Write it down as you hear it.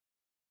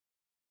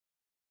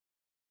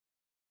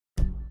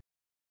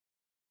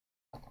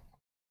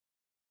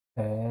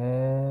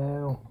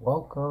And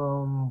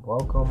welcome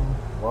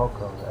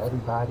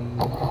everybody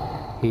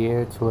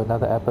here to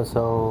another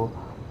episode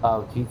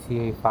of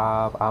GTA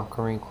 5. I'm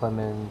Kareem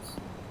Clemons.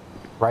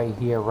 Right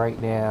here, right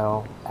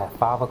now, at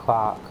 5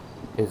 o'clock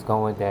is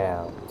going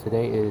down.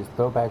 Today is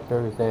Throwback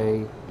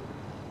Thursday,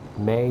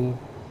 May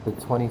the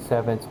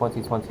 27th,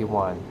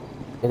 2021.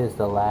 It is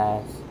the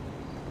last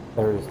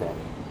Thursday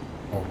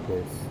in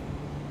this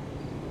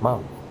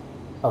month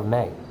of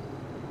May.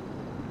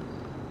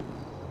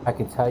 I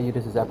can tell you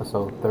this is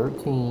episode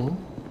 13,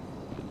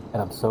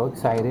 and I'm so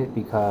excited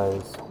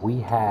because we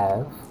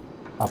have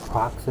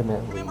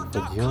approximately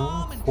for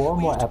June 4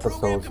 more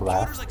episodes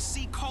left,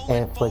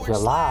 and for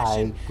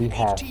July we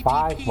have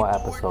 5 more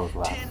episodes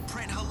left.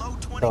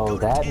 So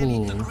that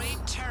means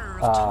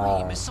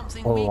on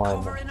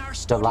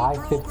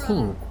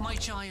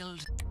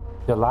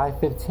July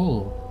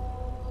 15th,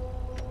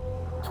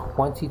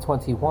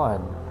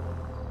 2021,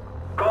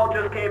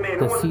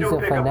 the season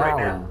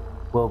finale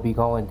will be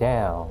going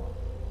down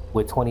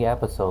with 20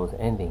 episodes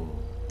ending.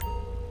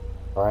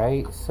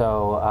 Alright,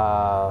 so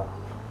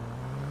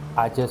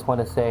I just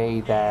want to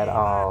say that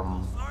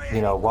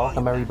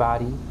welcome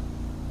everybody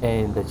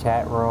in the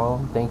chat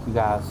room. Thank you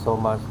guys so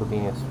much for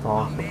being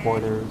strong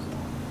supporters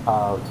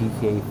of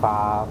GTA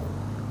 5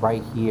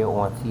 right here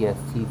on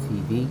TST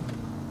TV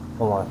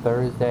on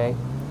Thursday,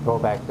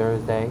 Throwback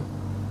Thursday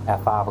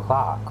at 5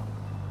 o'clock.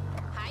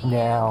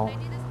 Now,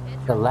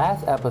 the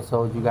last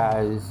episode, you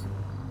guys,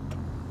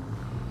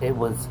 it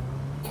was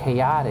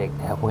chaotic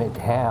that went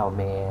down,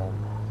 man.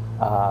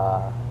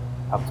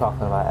 I'm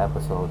talking about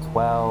episode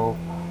 12,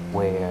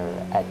 where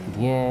at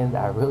the end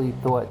I really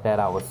thought that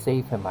I was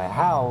safe in my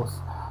house,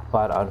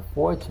 but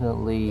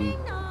unfortunately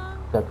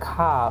the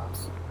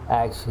cops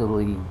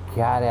actually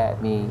got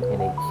at me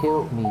and they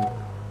killed me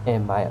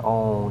in my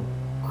own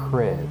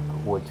crib,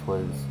 which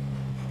was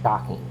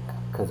shocking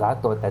because I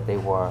thought that they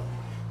were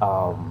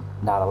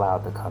not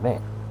allowed to come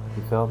in.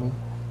 You feel me?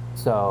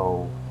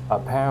 So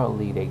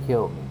apparently they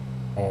killed me,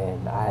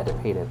 and I had to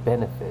pay the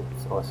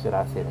benefits, or should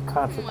I say the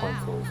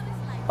consequences,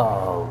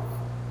 of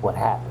what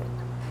happened.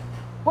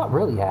 What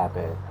really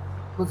happened?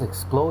 It was an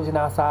explosion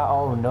outside.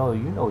 Oh no,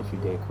 you know what you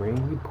did, Kareem.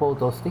 You pulled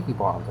those sticky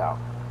bombs out.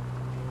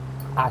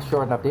 I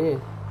sure enough did.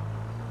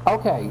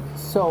 Okay,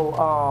 so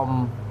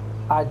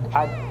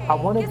I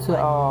wanted to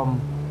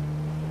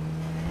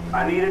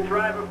I need a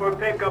driver for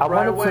pickup I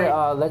right wanted away.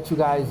 to let you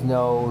guys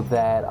know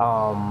that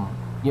I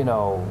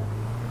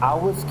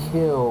was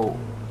killed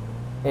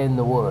in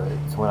the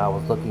woods when I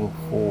was looking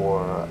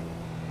for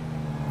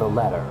the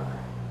letter,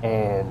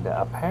 and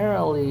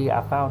apparently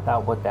I found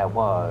out what that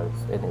was,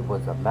 and it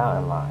was a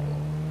mountain lion.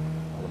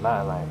 The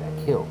mountain lion that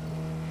killed me.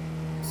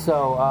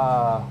 So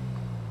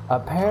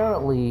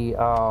apparently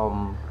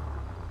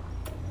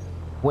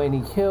when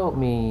he killed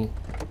me,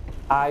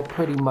 I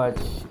pretty much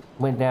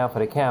went down for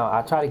the count.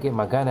 I tried to get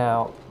my gun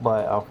out,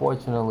 but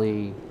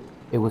unfortunately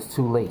it was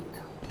too late,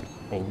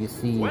 and you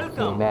see he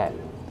came at me.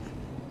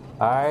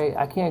 Alright,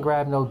 I can't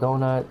grab no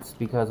donuts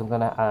because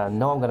I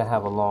know I'm gonna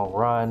have a long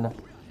run.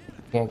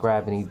 Can't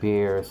grab any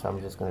beer, so I'm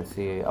just gonna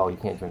see. Oh, you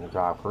can't drink and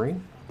drive,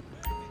 Kareem?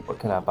 What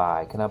can I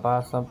buy? Can I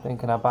buy something?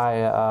 Can I buy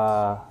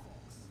a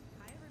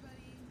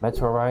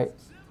Metro, right?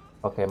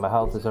 Okay, my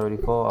health is already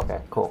full. Okay,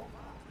 cool.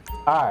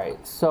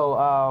 Alright, so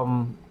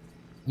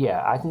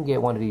yeah, I can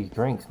get one of these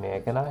drinks,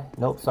 man. Can I?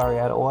 Nope, sorry,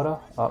 out of order.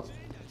 Oh,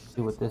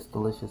 see what this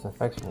delicious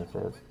infection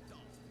is.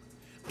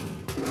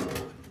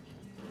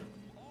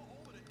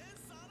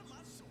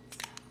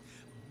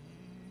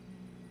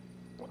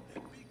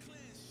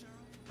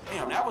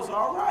 Damn, that was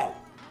all right.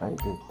 I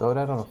just throw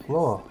that on the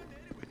floor.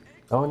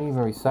 Don't even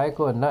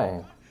recycle or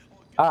nothing.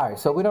 Alright,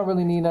 so we don't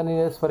really need none of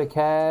this for the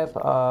cab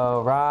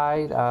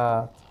ride.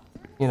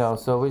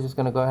 So we're just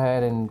gonna go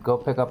ahead and go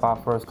pick up our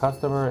first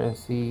customer and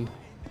see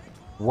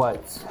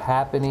what's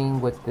happening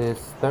with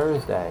this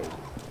Thursday.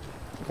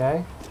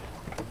 Okay?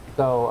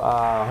 So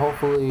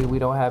hopefully we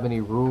don't have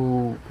any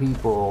rude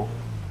people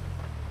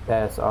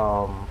that's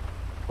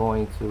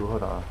going to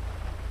hold on.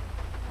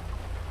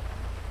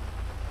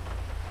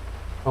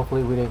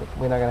 Hopefully we're not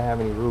gonna have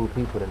any rude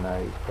people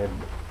tonight, and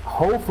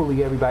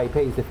hopefully everybody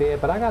pays the fare.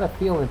 But I got a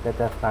feeling that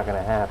that's not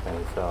gonna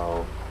happen.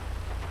 So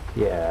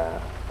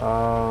yeah.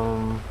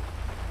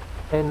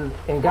 And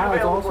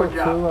guys, also too,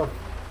 I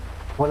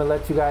want to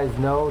let you guys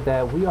know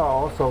that we are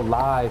also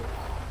live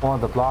on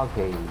the blog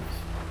page.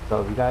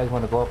 So if you guys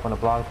want to go up on the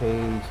blog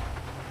page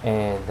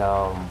and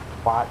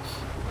watch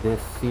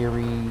this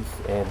series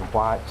and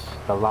watch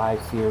the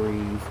live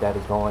series that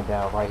is going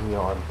down right here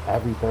on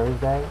every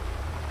Thursday,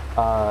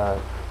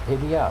 hit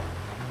me up.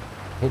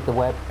 Hit the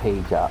web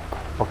page up.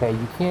 Okay,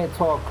 you can't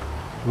talk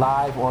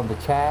live on the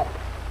chat,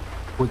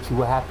 which you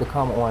will have to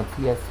come on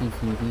TST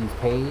TV's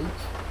page.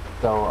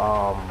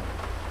 So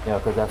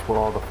because that's where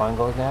all the fun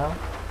goes down.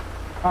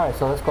 All right,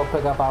 so let's go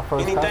pick up our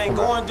first customer. Anything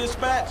going,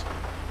 dispatch?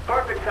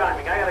 Perfect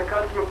timing. I got a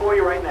customer for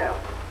you right now.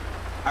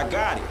 I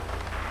got it.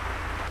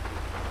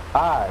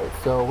 Alright,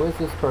 so where's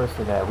this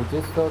person at? We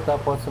just filled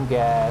up on some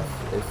gas.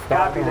 It's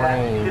starting to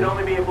rain. Should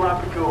only be a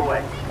block or two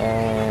away.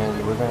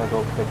 And we're gonna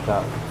go pick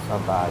up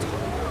somebody.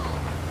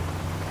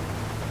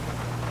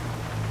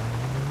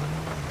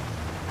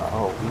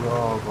 Oh, we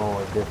all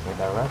going different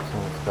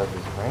directions because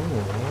it's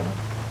raining, man.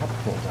 I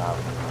can't drive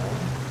in the rain.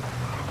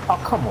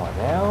 Oh, come on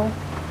now.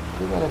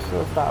 You're gonna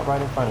sure stop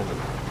right in front of me.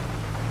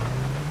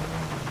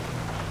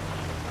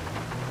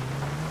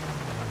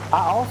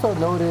 I also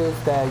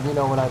noticed that, you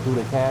know, when I do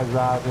the cab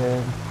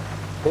driving,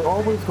 they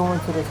always go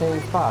into the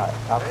same spot.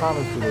 I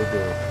promise you they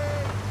do.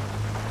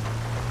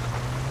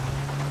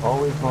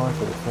 Always going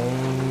to the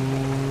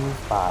same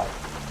spot.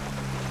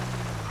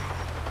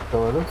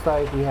 So it looks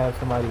like we have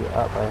somebody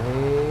up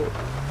ahead.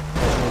 I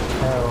can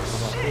tell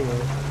from up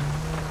here.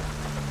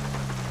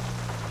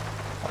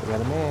 Oh, we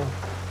got a man.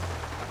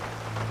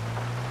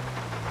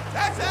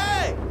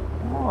 Taxi!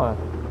 Come on.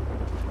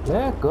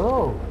 Let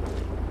go.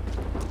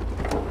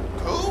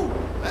 Cool.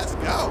 Let's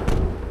go.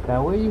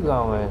 Now where you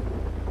going?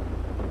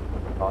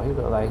 Oh, he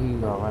look like he's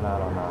gonna run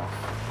out on us.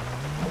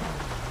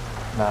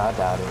 Nah, I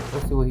doubt it.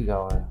 Let's see where he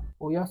going.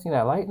 Oh, y'all seen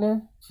that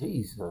lightning?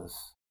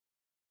 Jesus.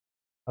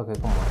 Okay,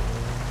 come on.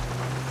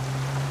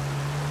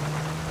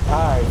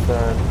 Alright,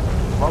 sir.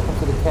 Welcome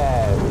to the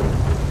cab.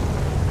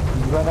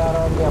 You run out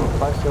on me, I'm gonna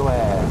bust your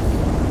ass.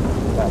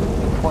 Got a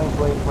point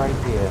blank right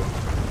there.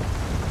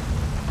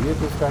 Your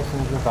discretion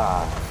is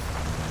advised.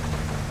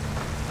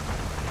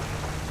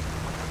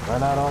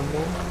 Run out on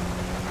me,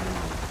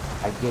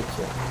 I get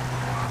you.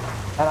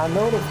 And I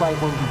noticed like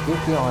when you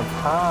get there on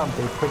time,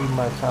 they pretty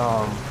much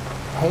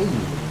pay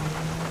you.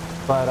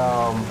 But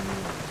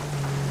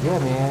yeah,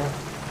 man,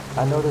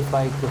 I noticed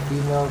like the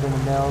females and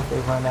the males, they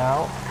run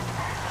out,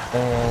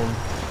 and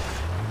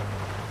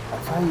I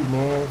tell you,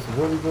 man, it's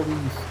really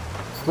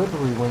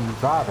slippery when you're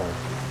driving.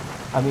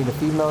 I mean, the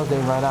females, they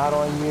run out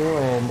on you,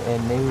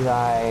 and they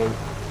like,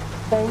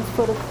 thanks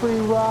for the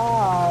free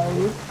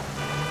ride.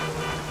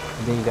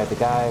 And then you got the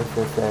guys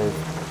that says,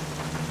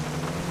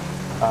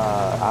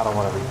 I don't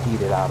want to repeat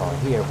it out on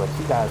here, but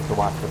you guys can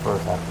watch the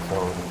first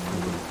episode and see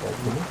what he said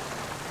to me.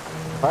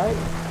 Right?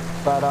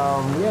 But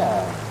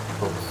yeah.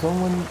 So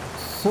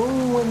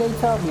soon when they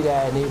tell me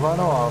that and they run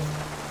off,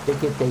 they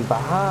get their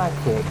behind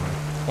kicked,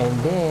 and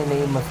then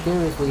they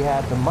mysteriously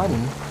have the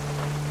money.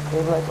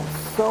 They're like, I'm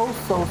so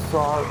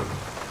sorry.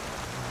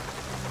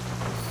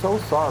 I'm so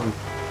sorry.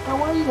 Now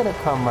why are you gonna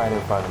come right in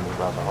front of me,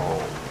 brother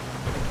hole?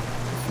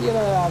 You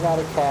know, I got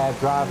a cab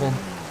driving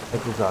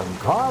at this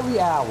ungodly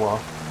hour,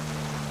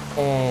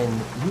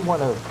 and you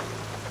want to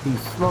be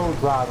slow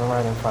driving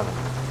right in front of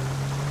me.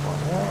 Well,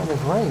 and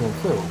it's raining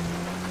too.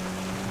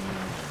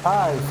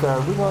 Alright, sir,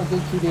 we're going to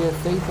get you there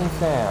safe and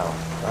sound.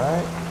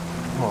 Alright?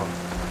 Come on.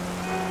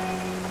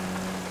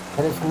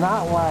 And it's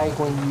not like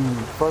when you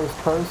first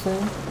person,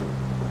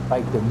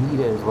 like the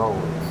meter is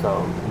rolling,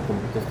 so you can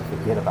just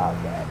forget about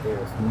that.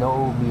 There's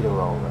no meter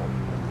rolling.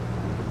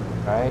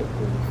 Alright? So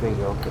you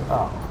figure, okay,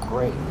 oh,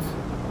 great.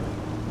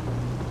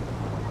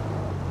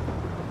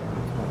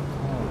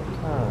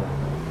 Turn.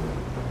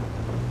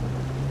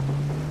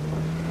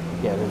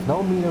 Yeah, there's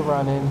no meter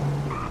running.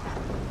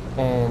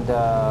 And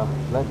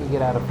let me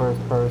get out of first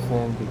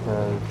person,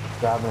 because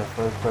driving in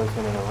first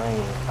person in the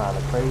rain is kind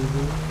of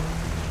crazy.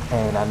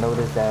 And I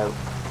noticed that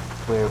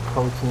we're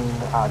approaching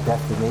our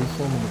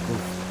destination, and if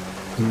this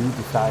dude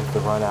decides to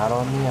run out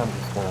on me, I'm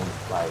just gonna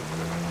like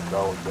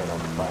go get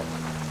him. But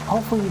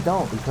hopefully you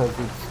don't, because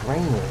it's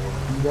raining.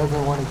 He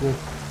doesn't want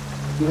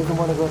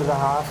to go to the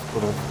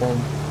hospital and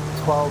spend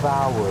 12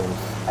 hours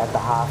at the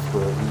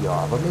hospital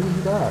ER, but maybe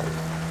he does.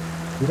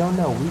 We don't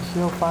know. We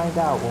shall find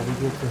out when we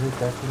get to his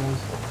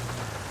destination.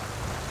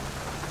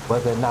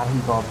 Whether or not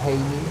he's gonna pay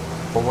me,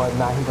 or whether or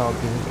not he's gonna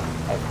give me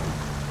extra.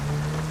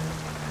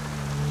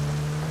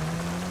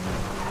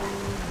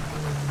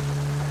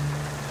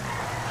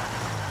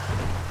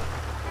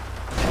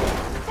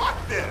 Fuck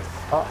this!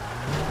 Oh,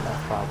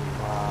 that's probably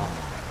why.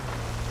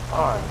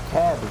 Darn,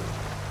 cabby.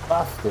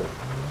 Busted.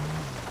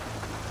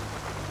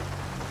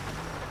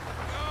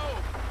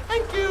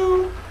 Thank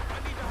you!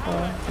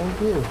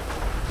 Thank you.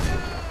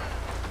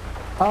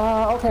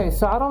 Okay,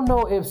 so I don't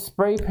know if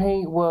spray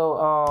paint will,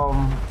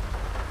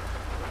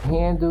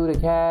 handle the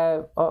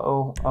cab.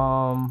 Oh,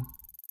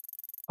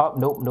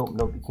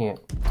 nope, you can't.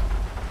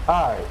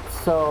 Alright,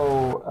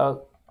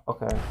 so,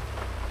 okay.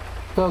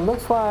 So it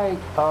looks like,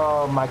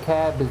 my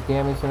cab is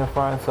damaged in the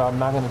front, so I'm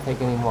not gonna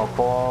take any more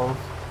calls.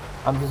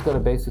 I'm just gonna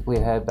basically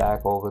head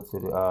back over to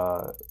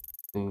the,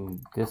 to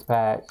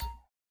dispatch.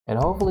 And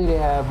hopefully they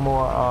have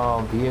more,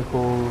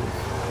 vehicles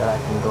that I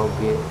can go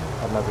get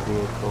another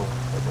vehicle.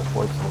 But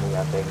unfortunately,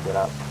 I banked it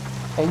up.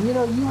 And you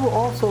know, you will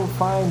also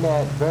find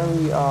that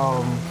very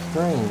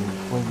strange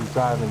when you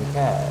drive in the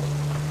cab.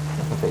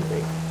 That's what they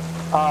think.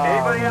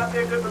 Anybody out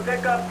there good for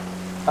pickup?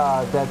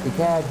 That the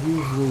cab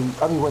usually,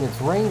 I mean, when it's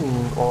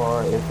raining,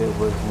 or if it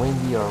was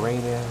windy or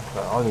raining,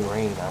 but only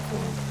rain, I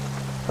think,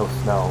 no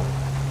snow.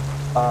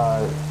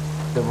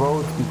 The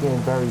roads begin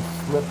very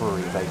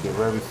slippery, like get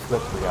very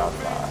slippery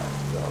outside.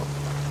 So,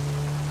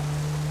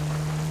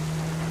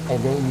 and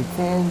then you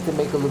tend to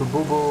make a little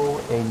boo-boo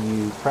and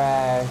you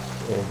crash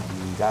and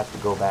you got to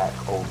go back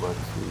over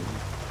to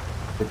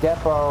the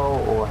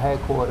depot or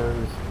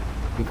headquarters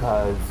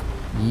because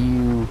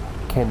you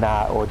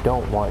cannot or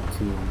don't want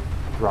to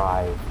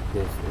drive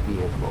this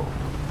vehicle.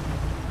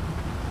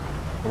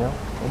 You know,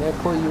 and they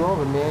pull you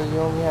over, man. You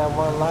only have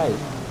one light.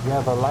 You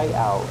have a light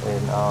out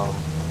in the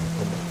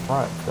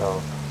front,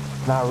 so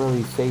it's not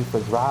really safe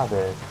for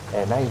driving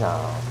at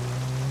nighttime.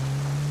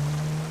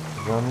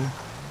 You know what I mean?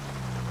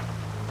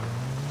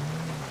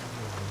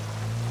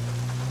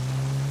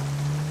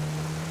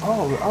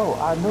 Oh,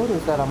 I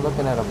noticed that I'm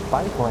looking at a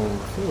bike lane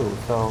too.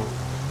 So,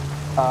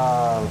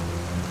 I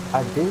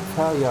did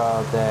tell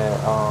y'all that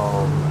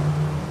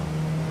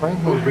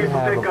Franklin did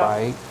have a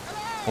bike,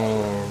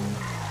 and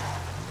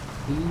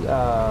he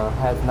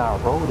has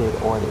not rode it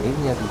on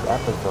any of these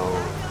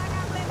episodes.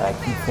 And I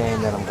keep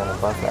saying that I'm gonna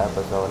bust an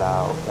episode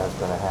out that's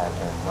gonna have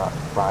him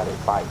ride a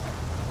bike.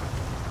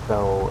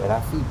 So, and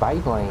I see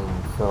bike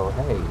lanes. So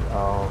hey,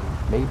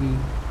 maybe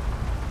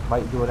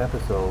might do an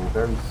episode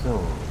very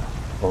soon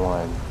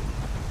on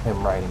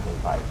him riding his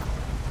bike.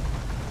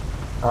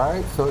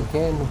 Alright, so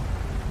again,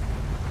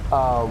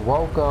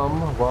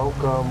 welcome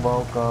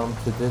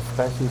to this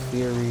special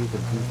series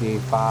of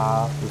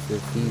GTA5. This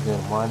is season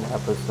 1,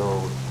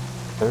 episode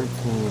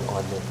 13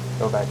 on this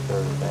Throwback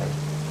Thursday.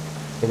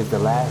 It is the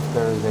last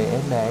Thursday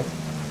in May,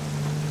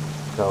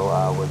 so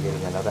we're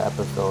getting another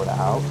episode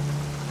out.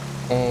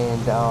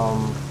 And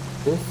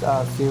this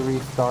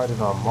series started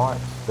on March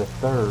the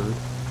 4th,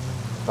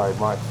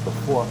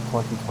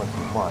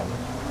 2021.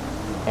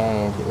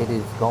 And it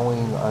is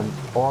going on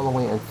all the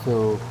way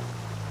until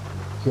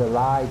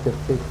July the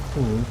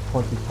 15th,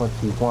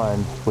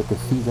 2021, with the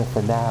season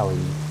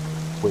finale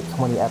with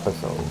 20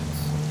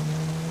 episodes.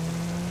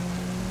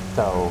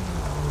 So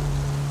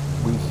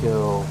we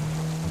shall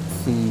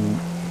see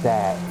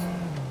that.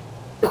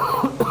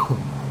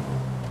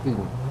 Excuse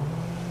me.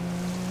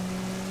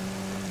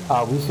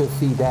 We shall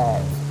see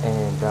that,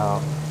 and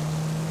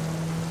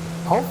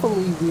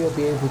hopefully we'll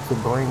be able to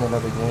bring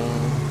another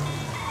game,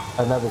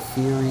 another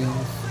series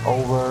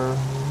over.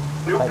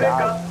 Like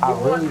I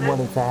really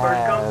wanted to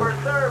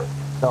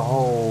have the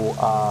whole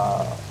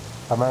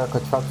America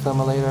Truck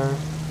Simulator,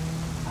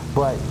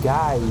 but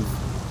guys,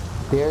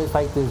 there's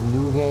like this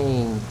new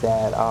game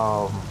that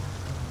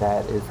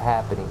that is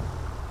happening.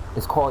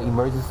 It's called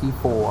Emergency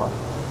 4.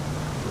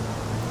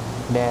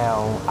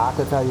 Now I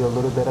could tell you a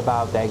little bit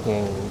about that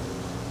game.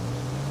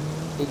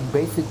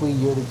 Basically,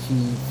 you're the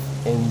chief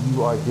and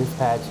you are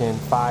dispatching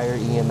fire,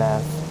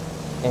 EMS,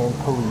 and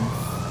police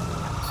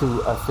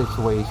to a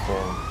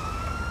situation.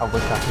 I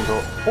wish I could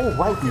go. Oh,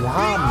 right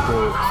behind me,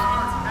 bitch.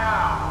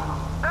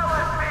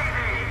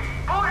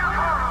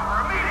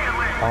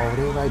 Oh,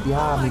 they're right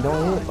behind me.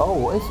 Don't hit.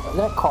 Oh, it's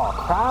that car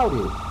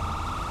crowded.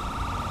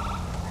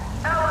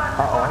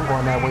 I'm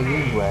going that way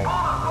anyway.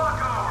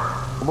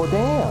 Well,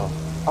 damn.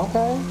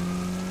 Okay.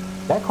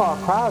 That car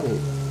crowded.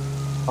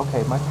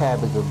 Okay, my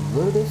cab is a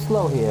little bit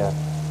slow here.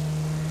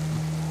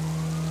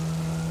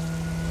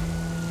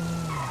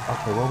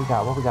 Okay, what we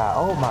got? What we got?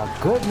 Oh my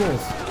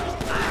goodness!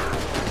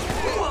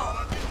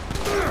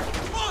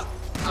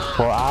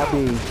 Well, I'll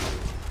be.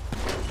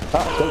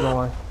 Oh, they're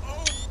going.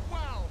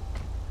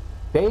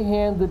 They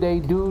handled they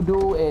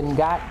doo-doo and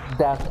got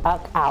the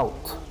fuck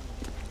out.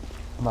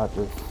 I'm about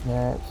to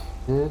snatch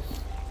this.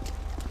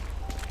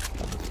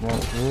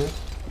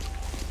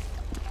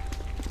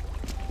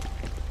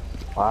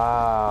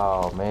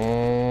 Wow,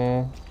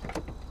 man.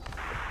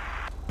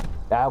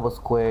 That was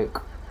quick.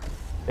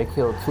 They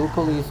killed 2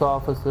 police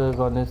officers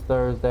on this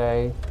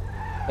Thursday,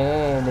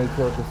 and they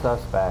killed the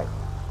suspect.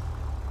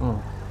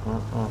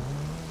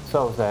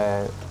 So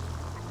sad.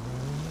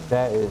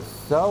 That is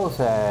so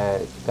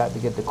sad. Got to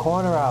get the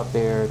coroner out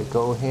there to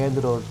go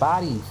handle those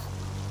bodies.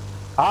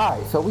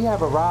 Alright, so we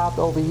have arrived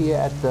over here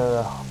at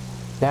the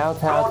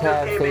downtown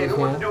cab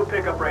station,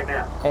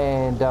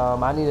 and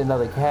I need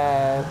another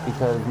cab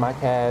because my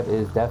cab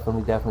is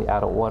definitely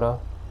out of order.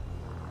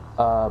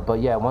 But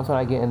yeah, once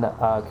I get in the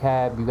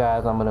cab, you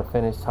guys, I'm gonna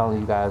finish telling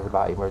you guys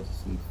about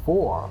Emergency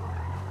 4,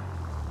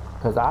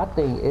 because I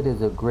think it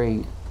is a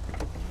great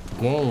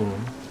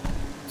game,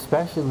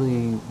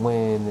 especially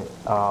when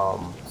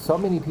so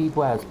many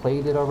people has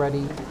played it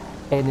already,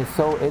 and it's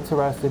so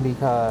interesting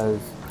because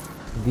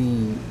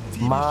the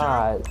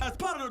mod,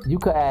 you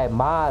could add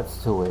mods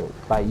to it.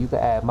 Like, you could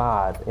add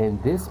mods, and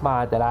this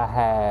mod that I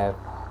have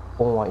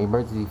on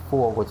Emergency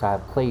 4, which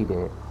I've played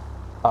it,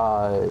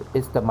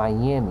 it's the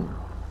Miami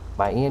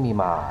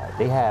mod.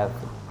 They have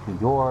New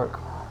York,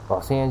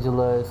 Los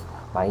Angeles,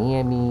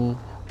 Miami,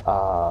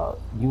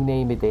 you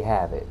name it, they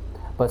have it.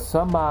 But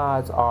some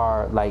mods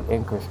are like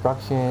in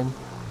construction,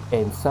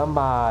 and some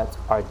mods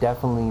are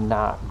definitely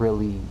not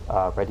really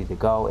ready to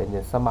go, and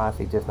then some mods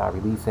they just not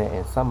releasing,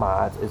 and some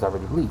mods is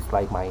already released,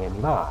 like Miami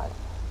mod.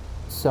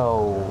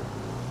 So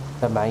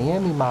the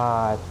Miami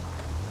mod,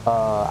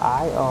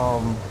 I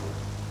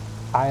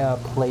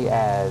play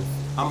as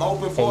I'm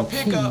open for a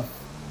pickup.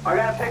 I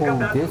got a pickup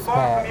not too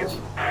far from you.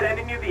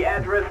 Sending you the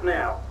address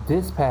now.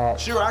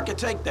 Dispatch. Sure, I can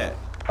take that.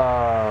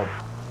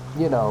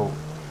 you know,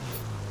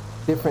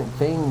 different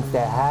things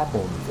that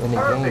happens in the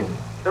game.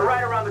 They're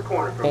right around the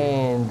corner from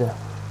and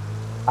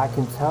I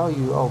can tell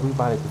you, oh, we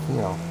by the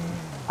casino.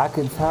 I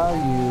can tell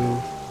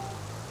you.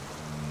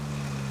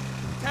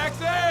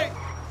 Taxi!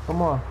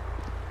 Come on.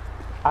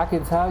 I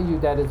can tell you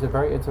that it's a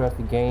very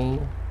interesting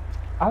game.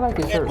 I like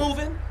his shirt.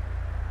 Moving.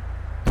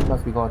 He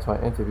must be going to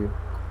an interview.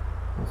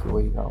 Let's see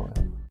where he's going.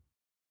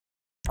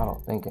 I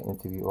don't think an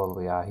interview all the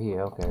way out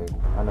here. Okay,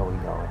 I know where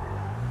he's going.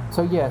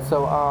 So yeah,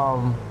 so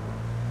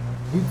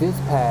you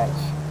dispatch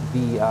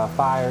the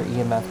fire,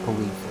 EMS,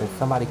 police, and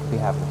somebody could be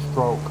having a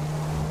stroke.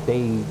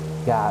 They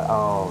got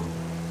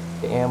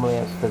the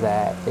ambulance for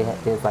that.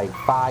 There's like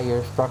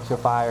fire, structure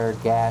fire,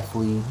 gas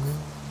leaks.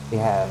 They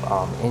have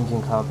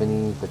engine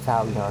companies,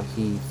 battalion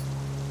chiefs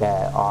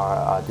that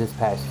are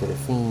dispatched to the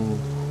scene.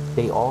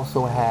 They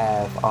also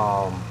have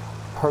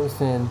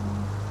person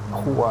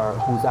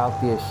who's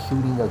out there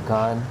shooting a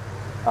gun.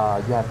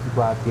 You have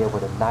people out there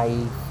with a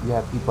knife. You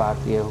have people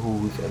out there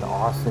who's an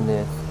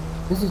arsonist.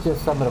 This is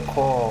just some of the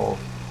calls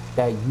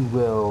that you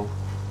will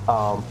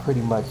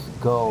pretty much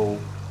go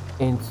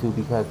into,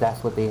 because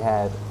that's what they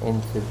have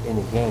in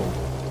the game.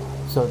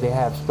 So they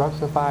have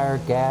structure fire,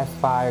 gas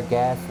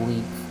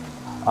leaks,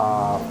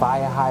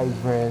 fire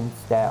hydrants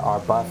that are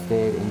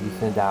busted, and you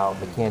send out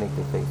mechanics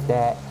to fix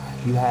that.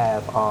 You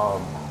have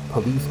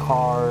police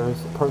cars,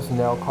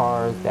 personnel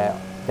cars that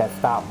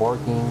stop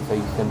working, so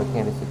you send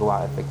mechanics to go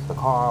out and fix the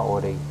car,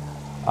 or they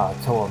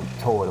tow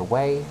it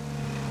away.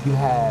 You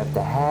have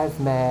the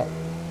hazmat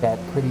that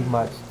pretty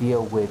much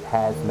deal with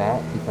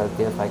hazmat, because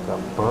there's like a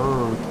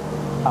bird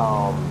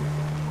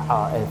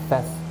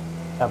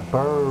a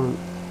bird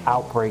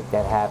outbreak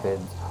that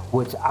happens,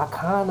 which I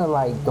kind of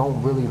like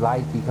don't really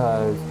like,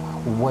 because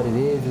what it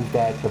is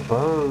that the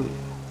bird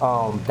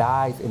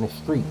dies in the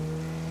street,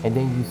 and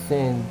then you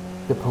send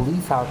the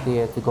police out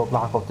there to go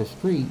block off the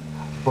street,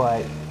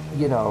 but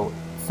you know,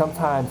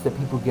 sometimes the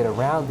people get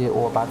around it,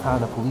 or by the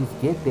time the police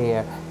get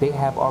there, they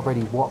have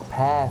already walked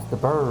past the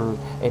bird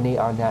and they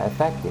are not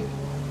affected.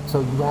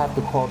 So you have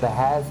to call the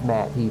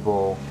hazmat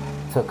people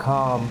to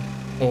come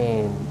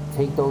and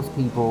take those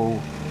people,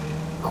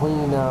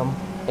 clean them,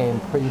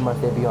 and pretty much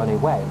they'll be on their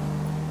way.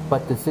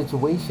 But the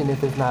situation,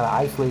 if it's not an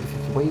isolated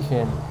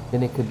situation,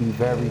 then it could be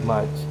very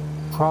much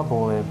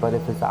troubling. But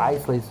if it's an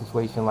isolated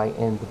situation, like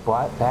in the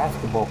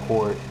basketball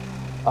court,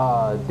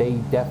 they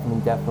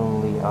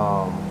definitely,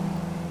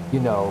 you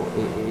know,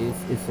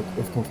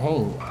 it's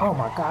contained. Oh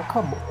my God,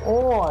 come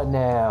on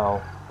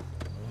now.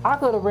 I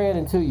could have ran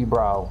into you,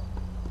 bro.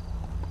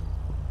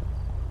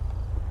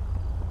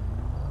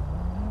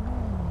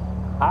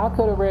 I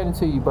could have ran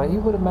into you, but he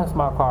would have messed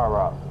my car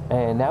up.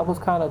 And that was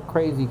kind of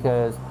crazy,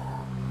 because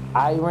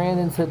I ran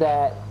into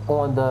that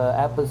on the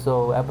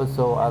episode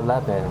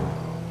 11,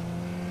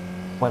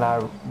 when I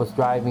was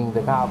driving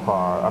the cop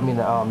car. I mean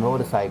the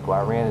motorcycle.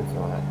 I ran into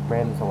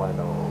one of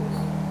those.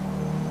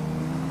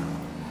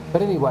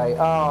 But anyway,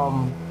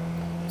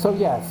 so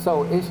yeah,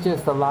 so it's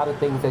just a lot of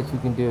things that you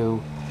can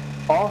do.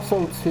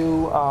 Also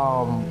too,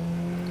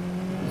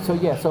 so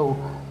yeah, so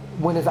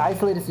when it's an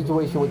isolated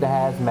situation with the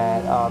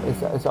hazmat,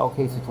 it's an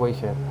okay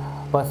situation.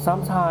 But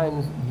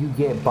sometimes you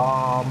get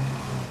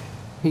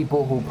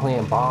people who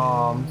plant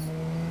bombs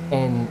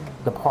in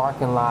the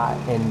parking lot,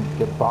 and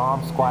the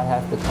bomb squad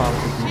has to come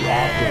to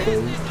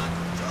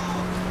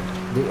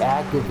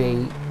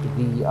deactivate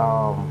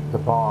the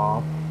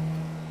bomb.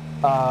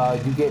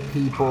 You get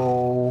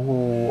people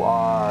who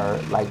are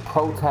like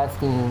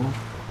protesting,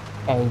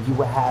 and you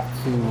would have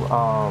to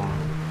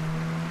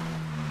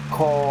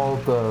call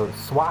the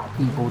SWAT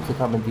people to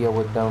come and deal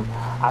with them.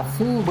 I've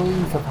seen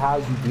ways of how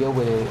you deal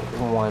with it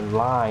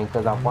online,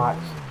 because I've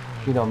watched,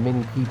 you know,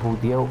 many people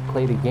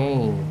play the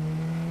game.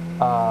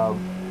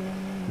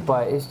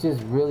 But it's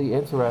just really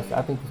interesting.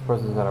 I think this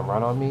person's gonna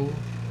run on me,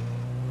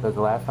 because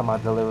the last time I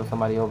delivered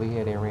somebody over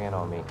here, they ran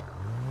on me.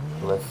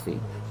 So let's see.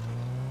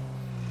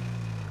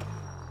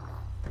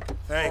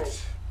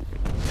 Thanks.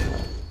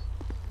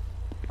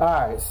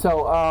 Alright,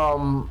 so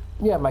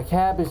yeah, my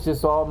cab is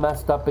just all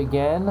messed up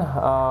again.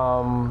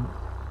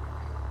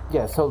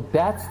 Yeah, so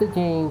that's the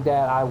game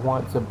that I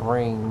want to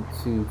bring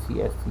to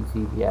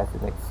TST-TV as the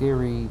next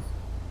series.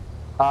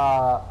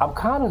 I'm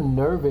kind of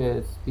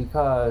nervous,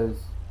 because,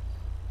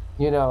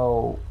 you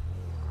know,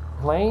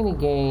 playing the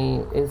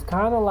game is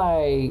kind of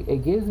like,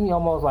 it gives me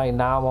almost like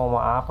 911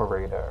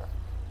 operator.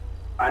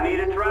 I need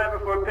a driver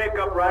for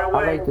pickup right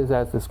away. I like this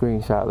as the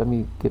screenshot. Let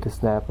me get a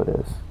snap of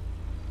this.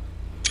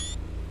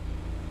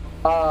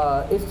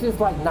 It's just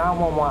like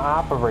 911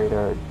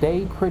 operator.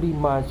 They pretty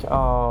much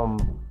like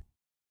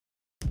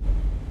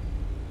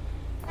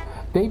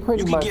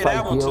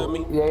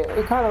deal. Yeah,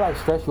 it kind of like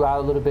stress you out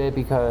a little bit,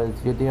 because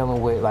you're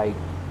dealing with like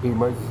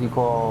emergency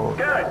calls.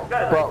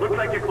 But looks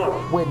like you're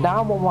close. With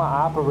 911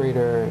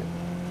 operator,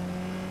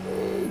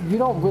 you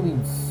don't really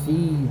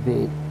see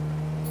the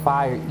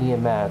fire,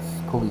 EMS,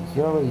 police.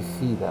 You don't really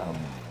see them.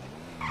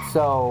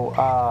 So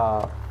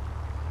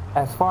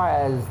as far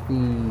as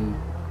the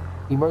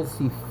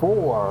emergency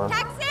 4,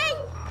 Taxi!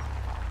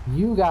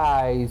 you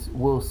guys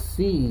will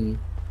see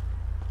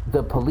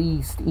the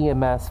police,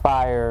 EMS,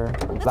 fire,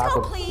 block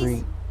up the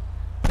street.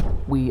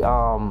 We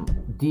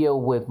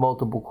deal with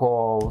multiple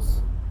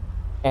calls,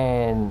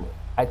 and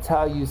I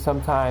tell you,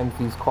 sometimes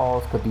these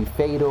calls could be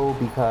fatal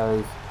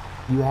because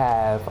you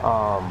have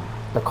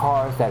the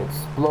cars that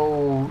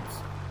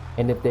explodes,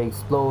 and if they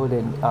explode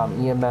and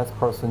EMS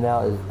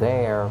personnel is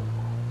there,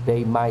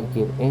 they might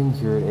get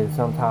injured, and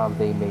sometimes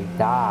they may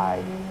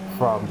die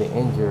from the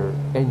injury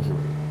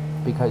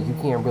because you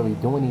can't really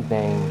do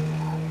anything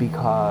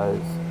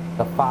because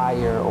the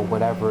fire or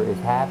whatever is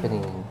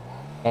happening,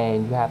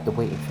 and you have to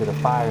wait until the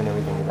fire and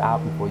everything is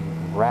out before you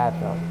can grab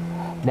them.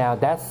 Now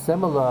that's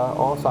similar.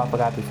 Also, I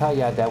forgot to tell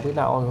y'all that we're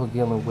not only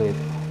dealing with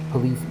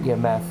police,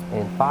 EMS,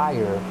 and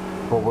fire,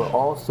 but we're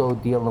also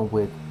dealing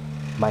with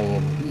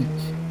Miami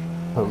Beach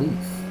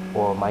police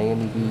or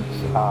Miami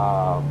Beach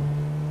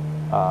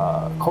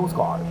Coast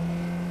Guard.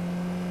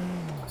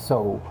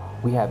 So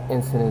we have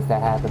incidents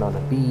that happen on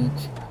the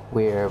beach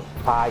where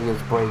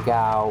fires break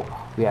out.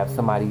 We have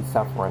somebody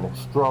suffering a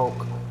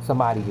stroke,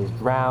 somebody is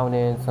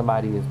drowning,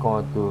 somebody is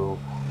going through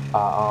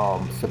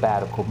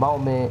sabbatical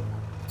moment.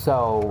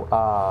 So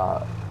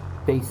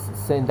they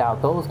send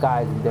out those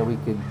guys, and then we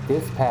can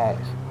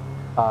dispatch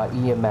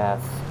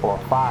EMS or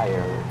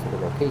fire to the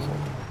location.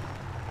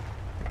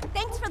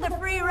 Thanks for the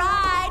free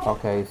ride.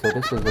 Okay, so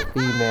this is a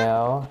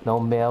female. No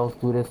males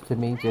do this to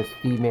me, just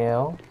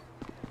female.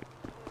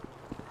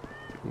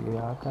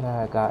 Yeah, I could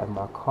have got in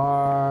my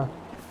car,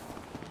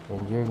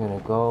 and you're gonna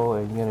go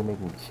and you're gonna make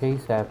me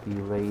chase after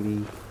you,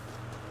 lady.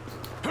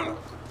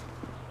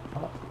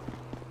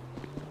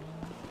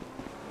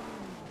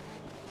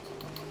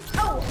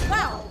 Oh,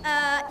 wow.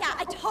 Yeah,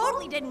 I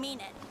totally didn't mean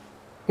it.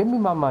 Give me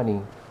my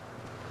money.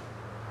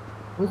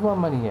 Where's my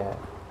money at?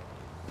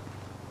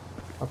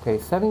 Okay,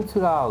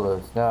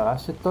 $72. Now, I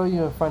should throw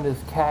you in front of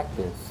this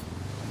cactus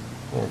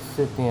and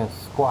sit there and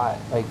squat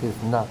like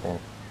it's nothing.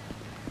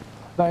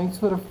 Thanks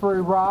for the free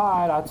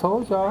ride. I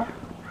told y'all.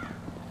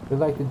 They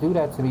like to do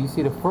that to me. You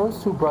see, the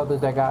first two brothers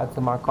that got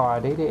into my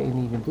car, they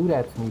didn't even do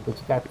that to me. But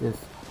you got this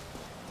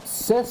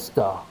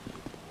sister.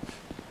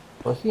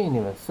 Well, she ain't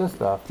even a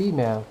sister, a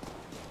female.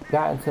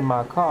 Got into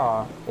my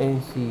car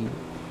and she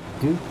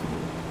duped me.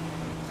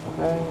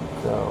 Okay?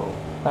 So,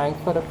 thanks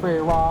for the free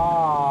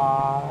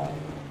ride.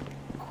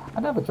 I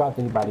never dropped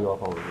anybody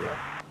off over here.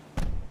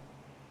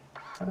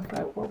 Matter of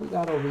fact, what we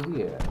got over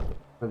here?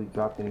 Really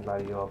dropped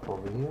anybody off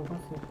over here?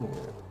 What's in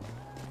here?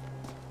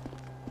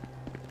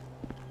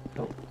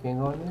 Nope, can't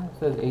go in there. It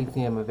says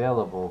ATM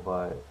available,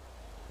 but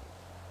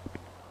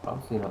I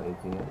don't see no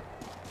ATM.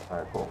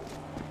 Alright, cool.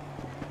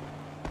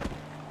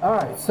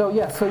 Alright, so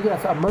yes,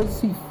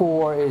 Emergency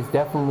 4 is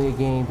definitely a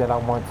game that I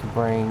want to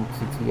bring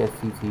to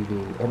TST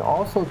TV. And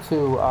also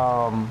to,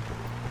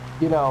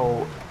 you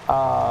know,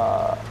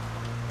 I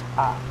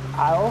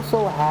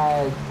also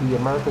had the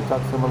American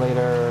Truck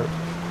Simulator.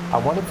 I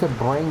wanted to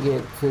bring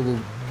it to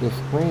the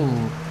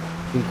screen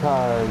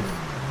because,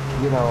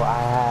 you know,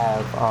 I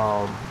have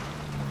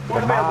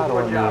the mod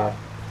on here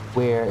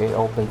where it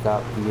opens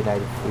up the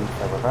United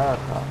States of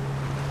America.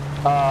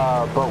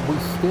 But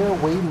we're still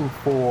waiting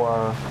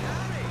for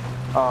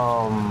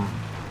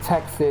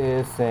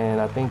Texas, and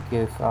I think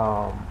it's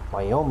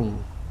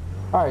Wyoming.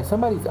 Alright,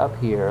 somebody's up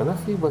here.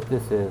 Let's see what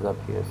this is up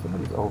here.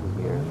 Somebody's over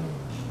here.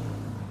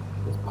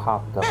 Just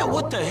popped up. Man,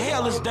 what the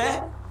hell is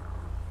that?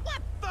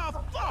 What the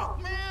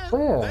fuck, man?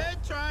 Where? They're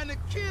trying to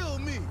kill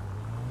me.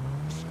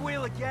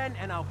 Squeal again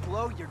and I'll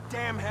blow your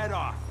damn head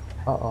off.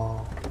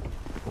 Uh-oh.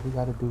 What we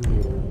gotta do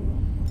here?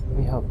 Let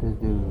me help this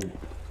dude.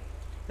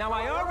 Now,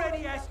 I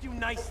already asked you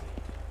nicely.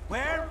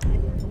 Where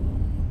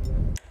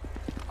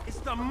is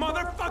the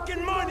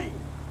motherfucking money?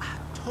 I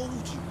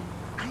told you.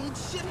 I ain't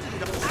shifted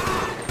it up.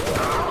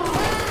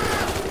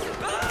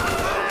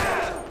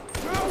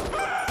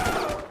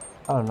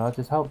 I don't know,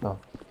 just help them.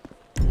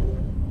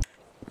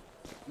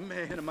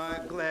 Man, am I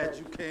glad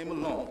you came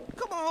along.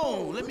 Come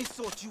on, let me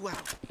sort you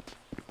out.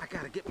 I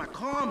gotta get my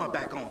karma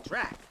back on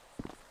track.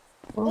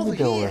 What are we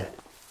doing? Here,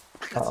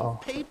 I got some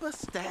paper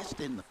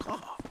stashed in the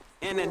car.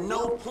 And at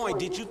no point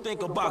did you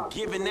think about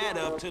giving that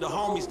up to the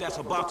homies that's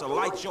about to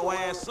light your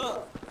ass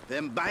up.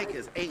 Them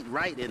bikers ain't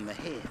right in the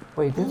head.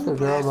 Wait, this is a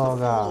girl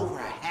log out. Over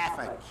half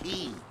a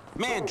key.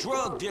 Man,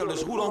 drug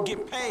dealers who don't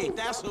get paid,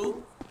 that's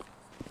who.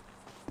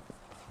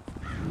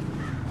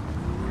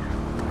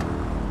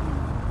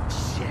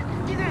 Shit,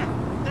 get out.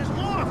 There's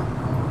more of them.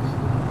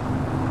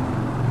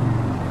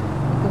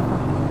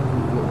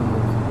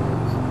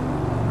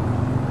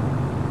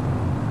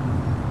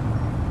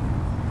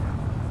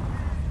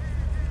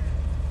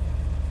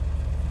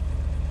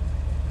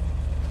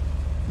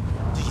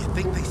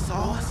 Think they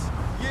saw us?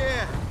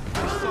 Yeah,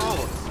 they saw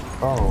us.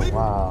 Oh,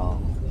 wow.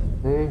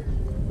 See?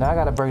 Now I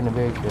gotta bring the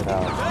big shit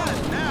out.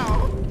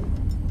 Now.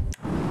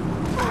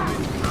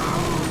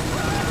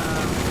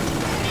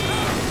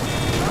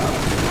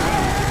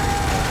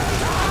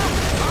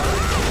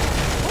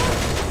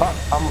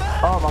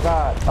 Oh my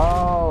god.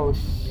 Oh,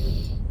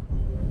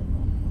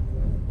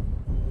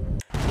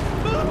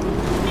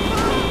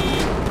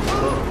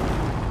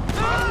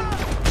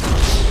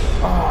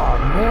 oh,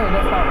 man,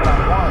 that's not what I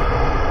want.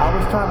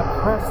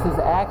 pressed his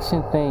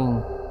action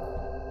thing.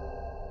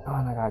 Oh,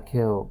 and I got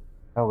killed.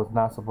 That was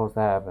not supposed to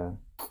happen.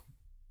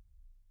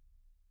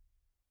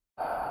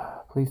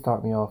 Please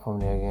start me off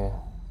from there again.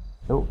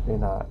 Nope, they're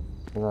not.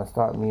 They're gonna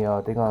start me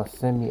off. They're gonna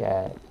send me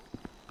at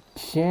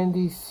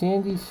Sandy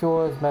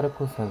Shores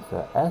Medical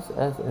Center,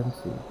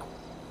 SSMC.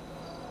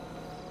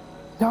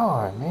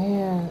 Darn,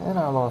 man, and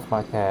I lost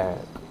my cab.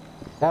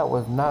 That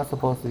was not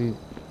supposed to be.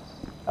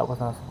 That was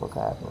not supposed to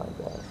happen like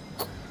that.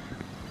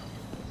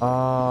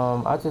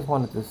 I just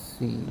wanted to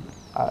see.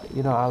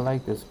 You know, I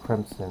like this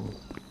crimson.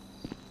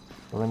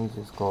 So let me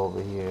just go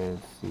over here and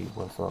see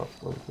what's up.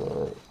 What's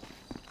good?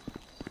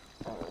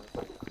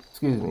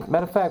 Excuse me.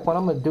 Matter of fact, what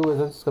I'm gonna do is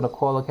I'm just gonna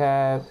call a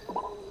cab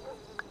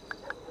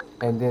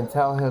and then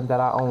tell him that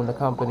I own the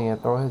company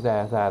and throw his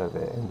ass out of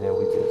it, and then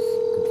we just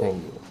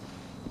continue.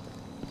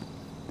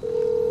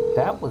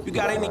 That was. You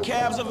got any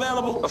cabs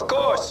available? Of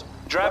course.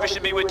 Driver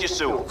should be with you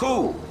soon.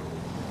 Cool.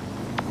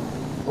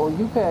 Well,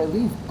 you can at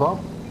least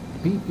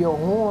beep your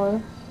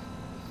horn.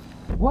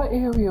 What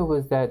area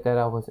was that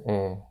I was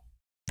in?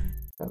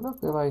 That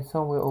looked like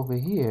somewhere over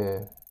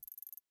here.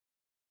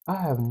 I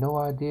have no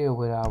idea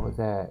where I was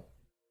at.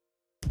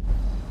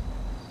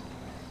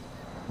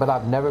 But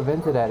I've never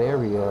been to that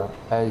area,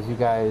 as you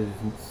guys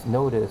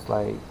noticed,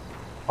 like,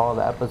 all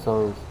the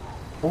episodes.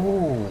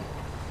 Ooh.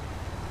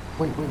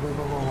 Wait.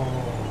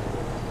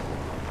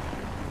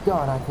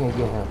 Darn, I can't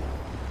get him.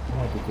 I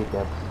want to get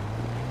that.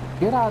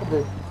 Get out of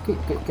the... Get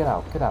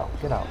out. No,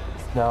 get out.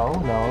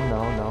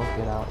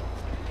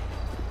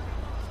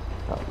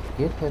 No,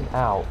 get him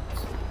out.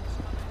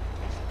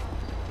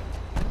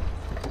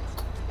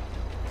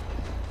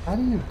 How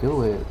do you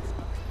do it?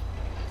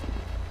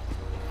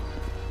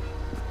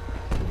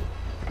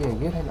 Yeah,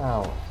 get him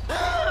out.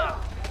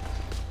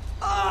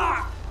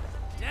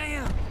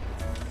 Damn.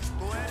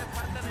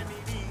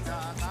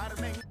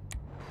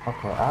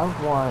 Okay, I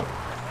want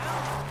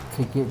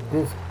to get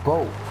this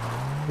boat.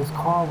 This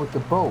car with the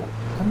boat.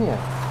 Come here.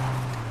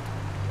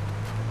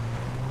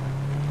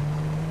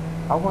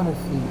 I want to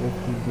see if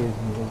he gives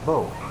me his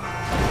boat.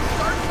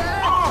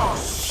 Oh,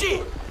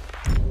 shit!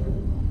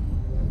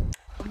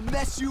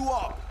 Mess you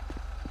up,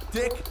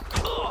 dick.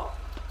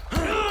 I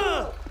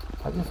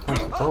just want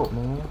the boat,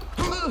 man.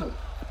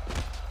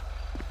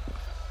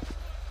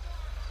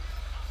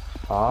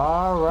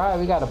 Alright,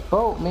 we got a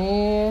boat,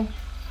 man.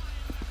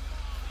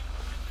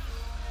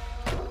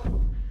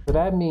 So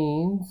that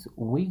means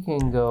we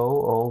can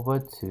go over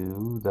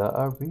to the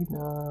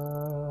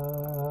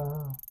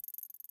arena,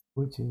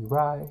 which is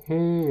right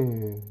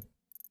here.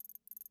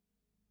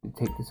 We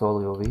take this all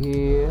the way over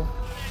here.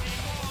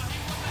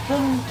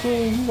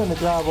 You're gonna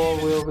drive all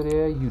the way over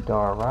there, you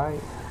darn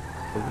right.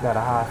 Cause you got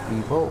a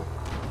high-speed boat.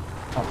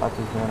 I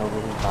just ran over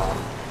this body.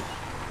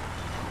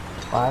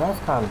 Wow, that's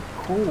kind of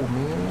cool,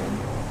 man.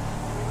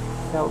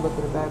 Now look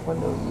at the back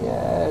window.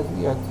 Yes,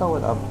 we are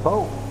towing a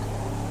boat.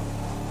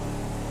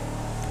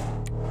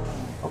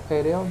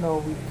 Okay, they don't know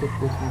we took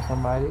this from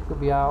somebody. It could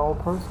be our own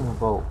personal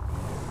boat.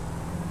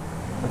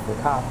 If the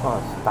cops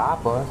can't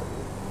stop us.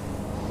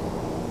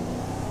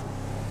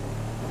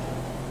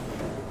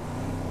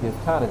 It's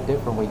kind of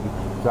different when you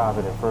drive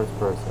it in first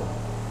person.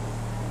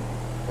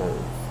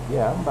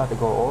 Yeah, I'm about to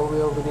go all the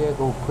way over there,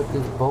 go put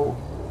this boat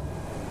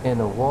in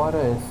the water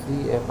and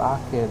see if I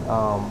can,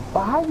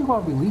 but how you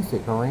gonna release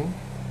it, Kareem?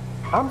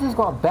 I'm just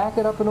gonna back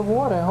it up in the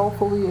water and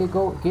hopefully it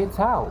gets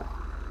out.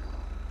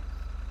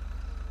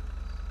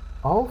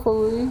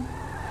 Hopefully.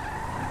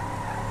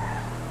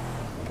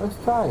 Let's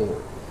try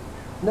it.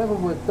 Never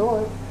would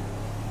thought.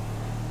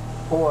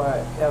 Or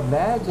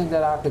imagine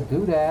that I could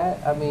do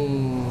that. I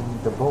mean,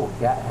 the boat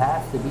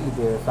has to be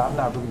there, so I'm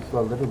not really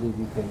sure literally if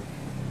you can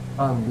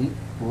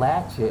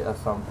latch it or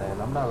something.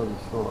 I'm not really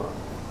sure.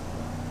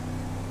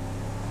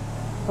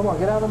 Come on,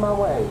 get out of my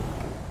way.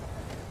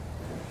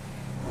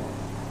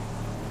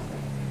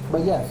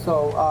 But yeah,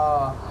 so,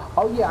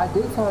 oh yeah, I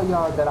did tell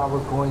y'all that I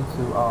was going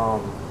to,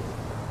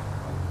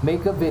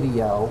 make a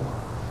video,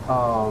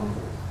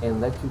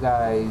 and let you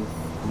guys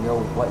know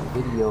what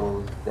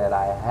videos that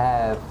I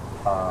have,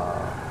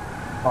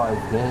 as far as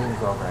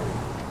games already.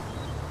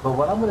 But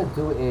what I'm going to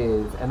do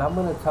is, and I'm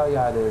going to tell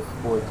y'all this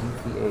for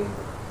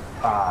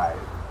GTA5.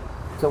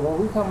 So when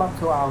we come up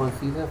to our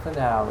season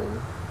finale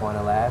on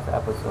the last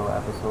episode,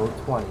 episode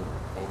 20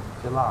 in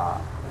July,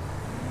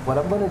 what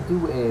I'm going to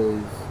do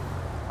is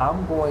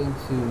I'm going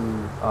to,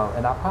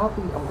 and I'm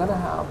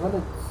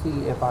gonna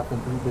see if I can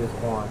do this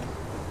on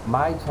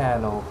my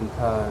channel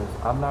because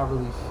I'm not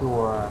really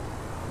sure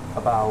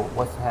about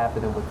what's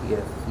happening with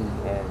EST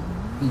and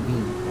TV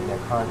and their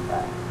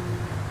contract.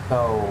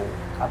 So,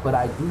 but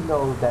I do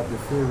know that the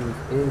series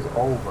is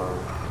over.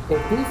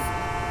 If this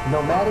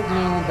nomadic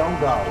man don't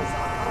go,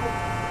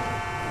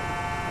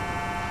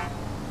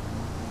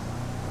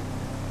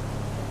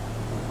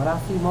 when I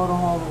see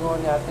motorhomes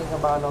going there, I think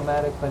about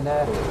Nomadic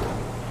Fanatic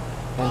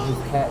and his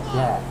cat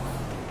Jack.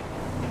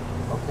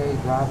 Okay,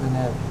 driving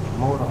that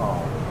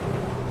motorhome.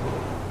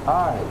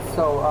 Alright,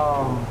 so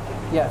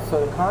yeah,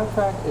 so the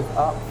contract is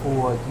up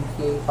for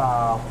GTA5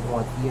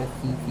 on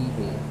TST TV.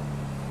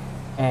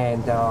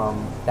 And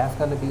that's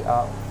gonna be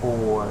up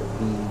for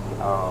the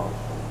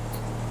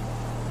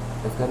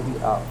it's gonna be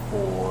up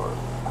for,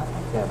 I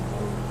think that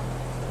name.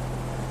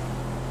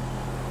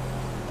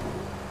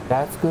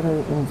 That's gonna,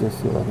 let me just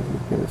see if I can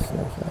get a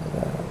snapshot of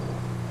that.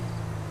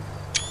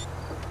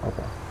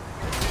 Okay.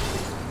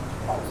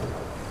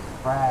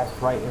 Crash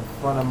right in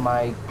front of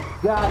my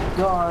god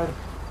darn.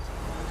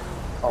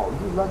 Oh,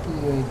 you lucky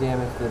you ain't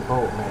damaged the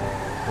boat,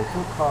 man. But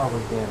your car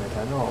was damaged,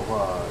 I know it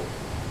was.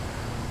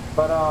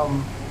 But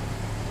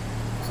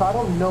so I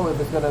don't know if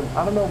it's gonna,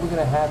 I don't know if we're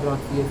gonna have it on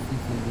TST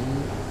TV,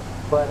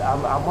 but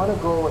I wanna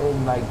go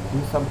and like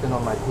do something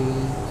on my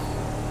page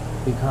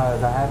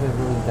because I haven't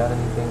really done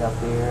anything up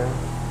there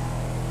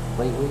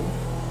lately.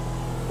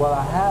 Well,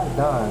 I have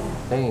done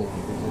things,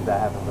 it's just I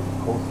haven't really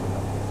posted them.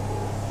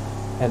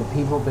 And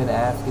people have been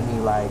asking me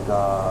like,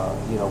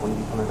 you know, when are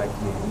you coming back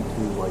to your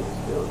YouTube? Are you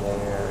still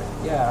there?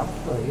 Yeah, I'm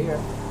still here.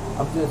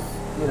 I'm just,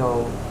 you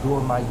know,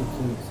 doing my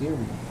YouTube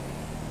series.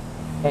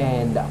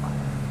 And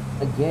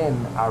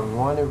again, I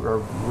want to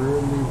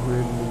really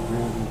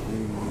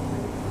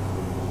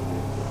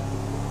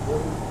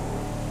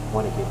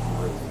want to get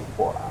through Race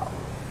 4 out.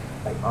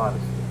 Like,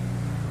 honestly.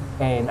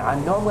 And I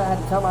know I'm going to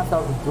have to tell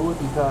myself to do it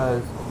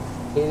because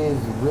it is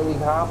really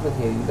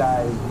complicated. You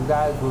guys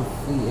will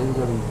see it's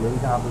going to be really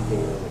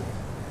complicated.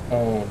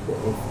 And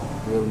it's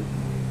really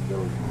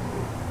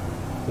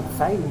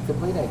exciting to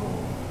play that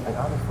game. Like,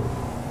 honestly.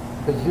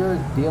 Because you're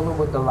dealing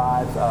with the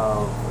lives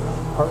of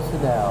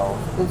personnel.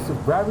 It's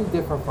very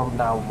different from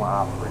now when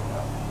I operate.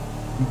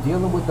 You're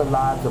dealing with the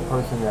lives of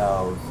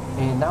personnel.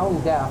 And not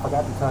only that, I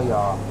forgot to tell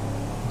y'all,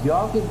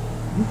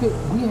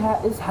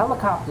 it's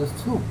helicopters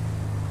too.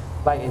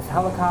 Like, it's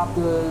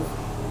helicopters,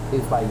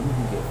 it's like you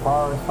can get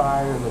forest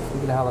fire. Look,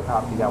 speaking of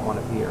helicopter, you got one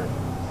up here.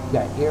 You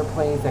got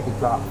airplanes that can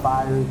drop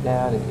fires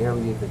down in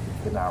areas that you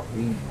cannot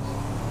reach.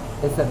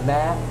 It's a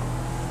map,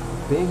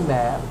 big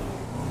map.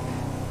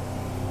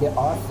 There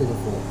are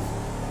citizens,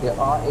 there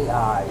are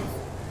AIs,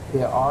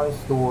 there are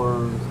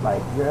stores,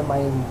 like you're in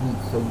Miami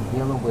Beach, so you're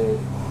dealing with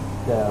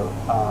the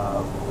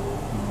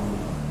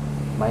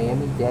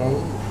Miami-Dade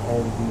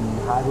and the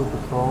Highway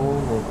Patrol,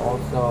 and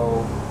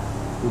also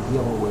you're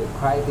dealing with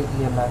private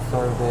EMS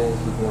service,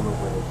 you're dealing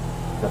with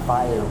the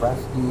fire and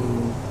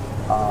rescue,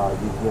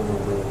 you're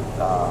dealing with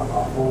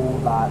a whole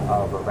lot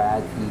of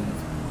varieties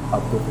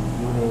of different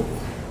units.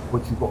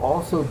 What you can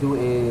also do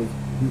is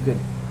you could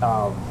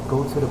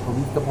go to the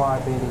police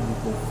department and you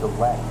can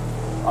select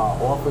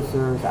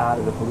officers out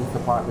of the police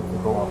department to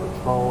go on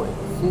patrol in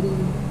the city.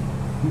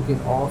 You can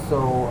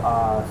also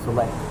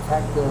select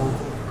detectives,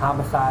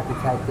 homicide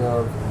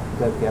detectives,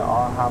 because there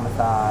are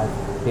homicides.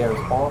 There's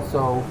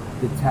also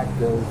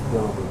detectives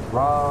dealing with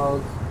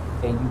drugs,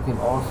 and you can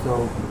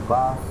also do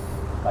busts,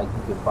 like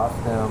you can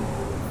bust them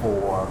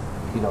for,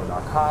 you know,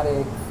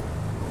 narcotics.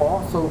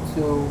 Also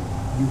too,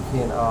 you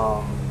can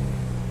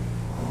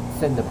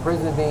send the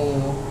prison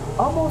van.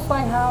 Almost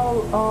like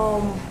how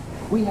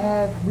we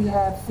have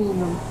seen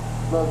the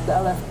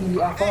LSPD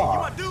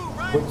FR,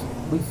 which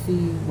we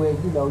see where,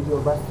 you know, you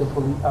arrest a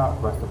police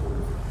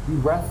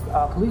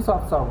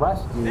officer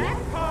arrest you,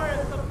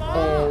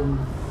 and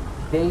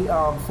they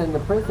send the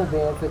prison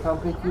van to come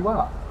pick you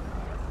up.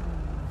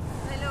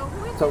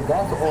 So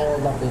that's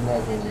all up in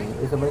that game.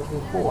 It's a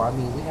Mercury 4. I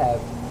mean, we have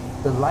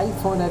the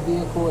lights on that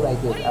vehicle,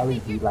 like there's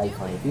LED lights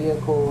on the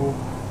vehicle.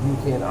 You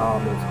can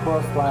there's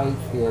cross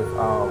lights. There's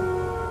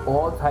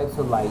all types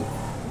of lights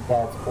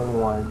that's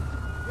on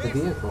the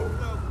vehicle.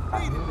 I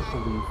hear the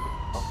police.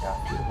 Okay, I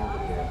see them over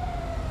there.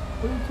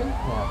 What are you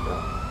chasing after?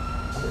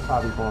 They're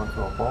probably going to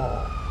a ball.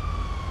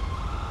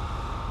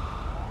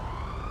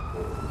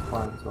 Yeah, he's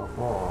going to a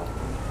ball.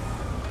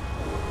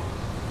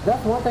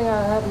 That's one thing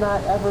I have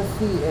not ever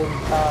seen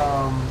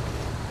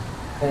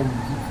in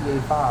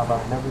GTA5.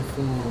 I've never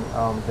seen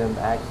them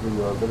actually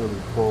or literally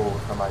pull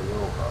somebody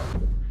over.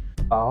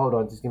 Hold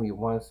on, just give me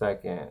 1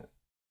 second.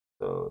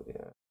 So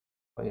yeah.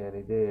 Oh yeah,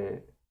 they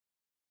did.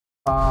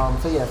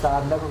 So yeah, so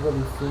I've never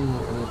really seen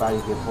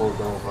anybody get pulled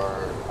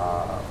over.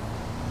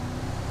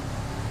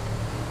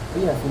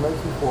 But yes,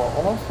 Emergency 4.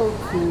 Also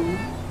too,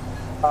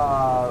 I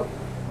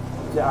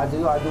do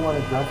want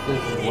to address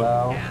this as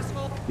well,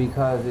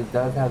 because it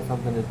does have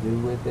something to do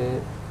with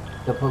it.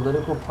 The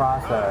political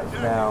process.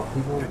 Now,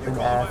 people have been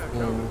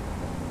asking,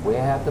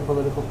 where have the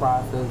political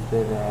process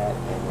been at,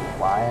 and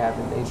why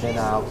haven't they been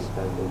out?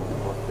 Because they were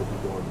supposed to be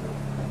doing the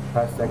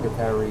press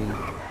secretary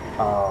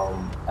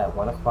at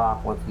 1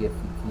 o'clock on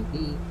TST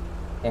TV.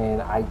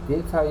 And I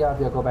did tell y'all,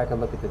 if y'all go back and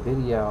look at the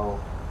video,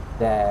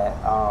 that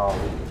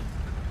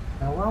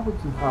now why would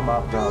you come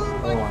up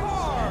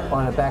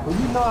on the back? Well,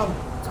 you know I'm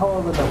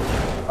towing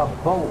a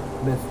boat,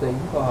 mister.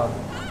 You gonna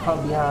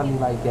come behind me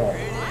like that? I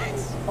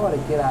want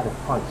to get out and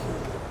punch you.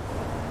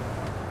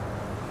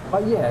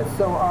 But yeah,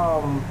 so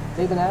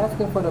they've been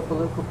asking for the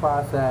political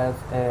process,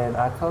 and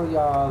I told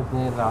y'all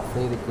then, and I'll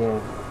say it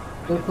again,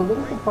 the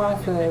political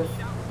process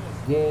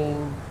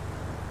game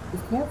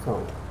is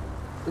canceled.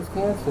 It's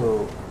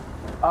canceled.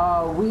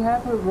 We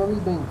haven't really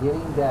been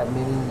getting that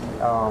many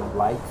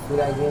likes to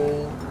that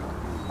game.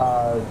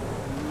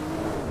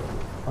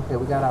 Okay,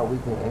 we got our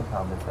weekly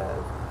income, it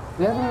says.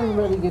 We haven't been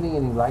really getting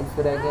any likes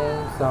for that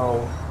game,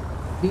 so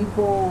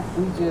people,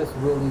 we just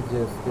really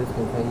just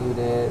discontinued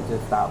it,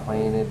 just stopped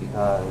playing it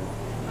because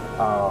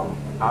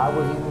I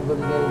was even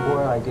really getting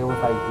bored. Like there was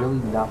like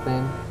really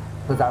nothing.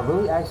 Because I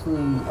really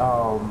actually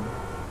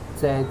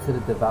said to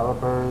the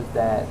developers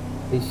that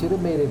they should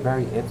have made it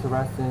very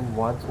interesting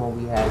once when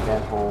we had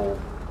that whole,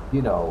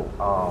 you know,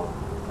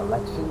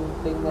 election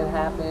thing that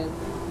happened,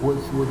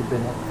 which would have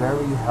been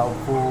very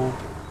helpful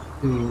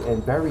to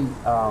and very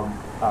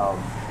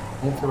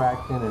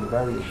interacting and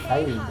very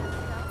exciting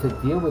to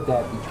deal with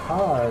that,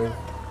 because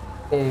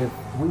if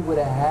we would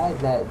have had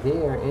that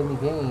there in the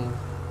game,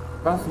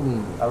 trust me,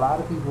 a lot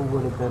of people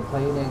would have been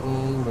playing that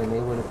game and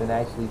they would have been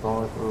actually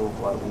going through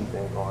what we've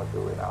been going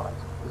through in our life.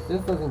 This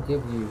just doesn't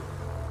give you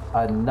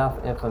enough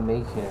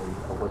information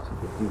of what you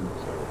could do,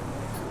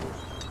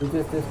 so we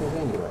just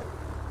discontinue it.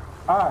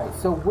 Alright,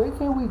 so where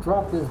can we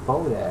drop this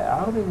boat at?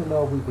 I don't even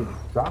know if we could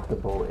drop the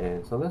boat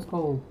in, so let's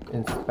go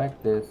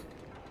inspect this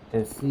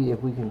and see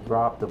if we can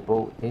drop the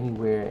boat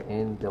anywhere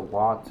in the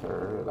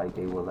water, like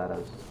they will let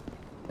us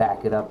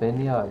back it up in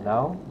there.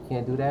 No, you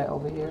can't do that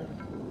over here.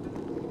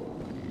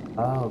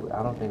 Oh,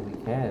 I don't think we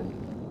can.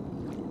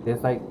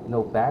 There's like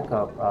no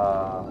backup.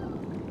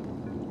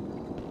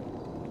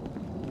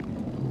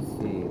 Let's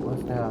see,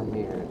 what's down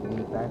here? Can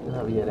you back it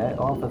up? Yeah, that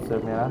officer,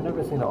 man. I've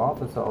never seen an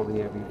officer over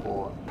here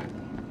before.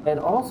 And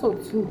also,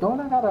 too, don't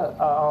I got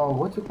a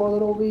what you call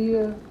it over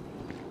here?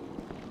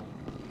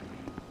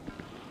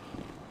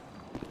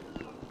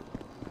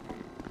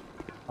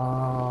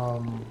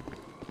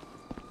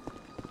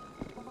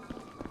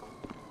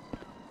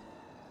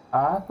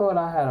 I thought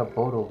I had a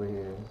boat over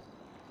here.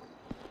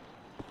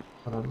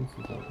 Hold on, let me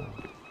see something.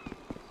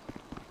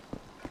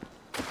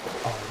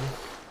 Oh, this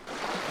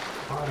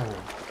water.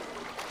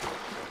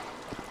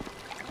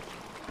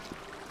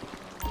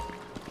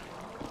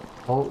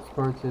 Boats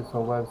purchased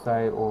on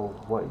website or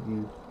what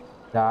you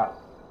dock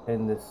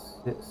in the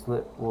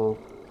slip will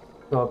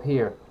show up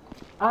here.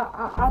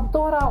 I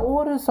thought I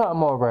ordered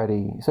something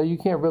already, so you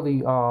can't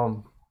really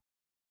no,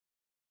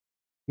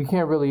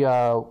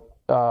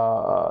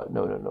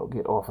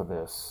 get off of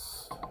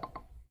this.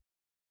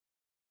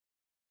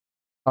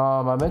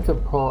 I meant to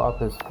pull up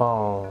his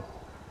phone,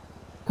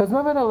 cause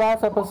remember in the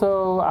last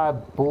episode I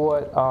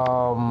bought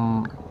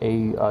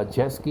a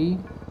jet ski.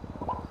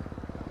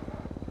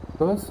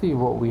 So let's see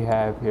what we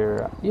have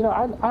here. You know,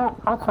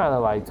 I kind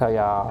of like tell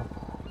y'all,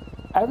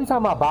 every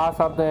time I buy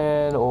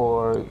something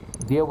or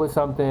deal with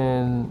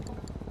something,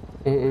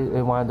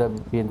 it winds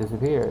up being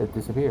disappeared. It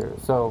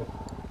disappears. So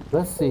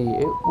let's see.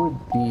 It would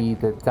be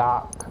the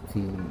dock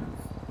tees.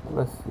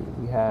 Let's see.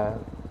 We have.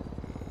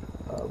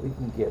 We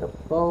can get a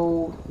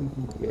boat. We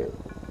can get.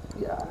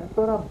 Yeah, I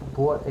thought I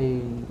bought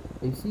a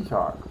sea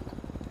shark.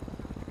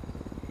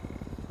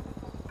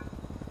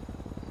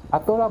 I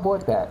thought I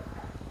bought that.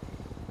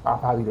 I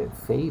probably didn't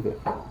save it.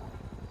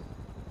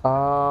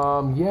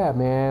 Yeah,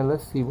 man.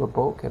 Let's see, what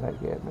boat can I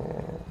get,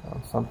 man?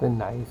 Something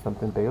nice,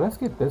 something big. Let's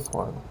get this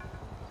one.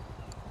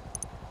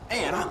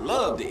 Man, I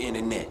love the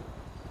internet.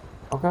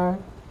 Okay.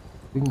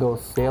 We can go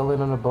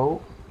sailing on a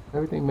boat.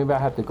 Everything. Maybe I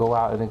have to go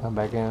out and then come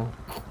back in.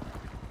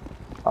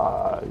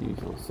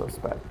 Usual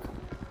suspect.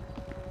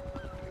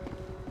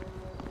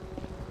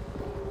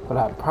 But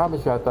I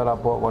promise you, I thought I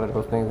bought one of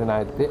those things, and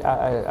I did.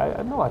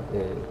 I know I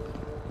did.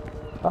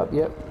 Oh,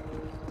 yep.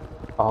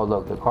 Oh,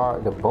 look, the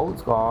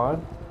boat's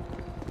gone,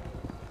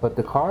 but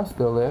the car's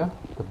still there.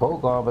 The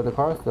boat gone, but the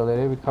car's still there.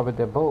 They recovered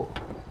their boat.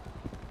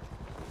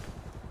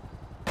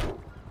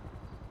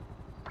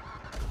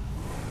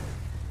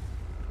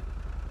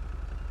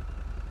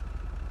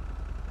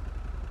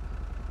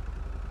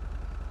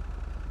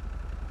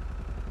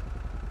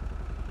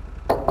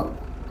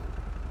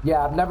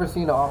 Yeah, I've never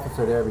seen an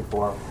officer there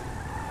before.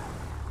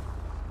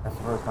 That's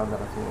the first time that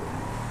I've seen it.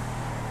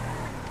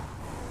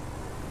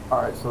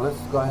 Alright, so let's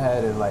go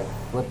ahead and like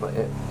flip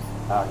it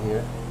out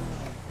here.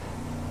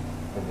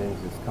 And then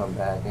just come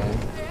back in.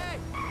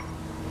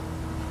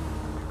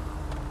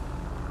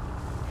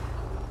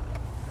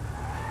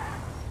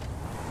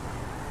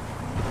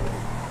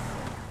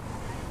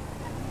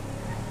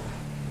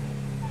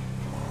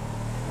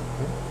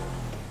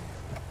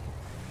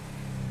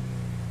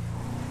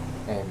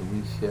 And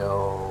we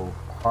shall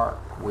park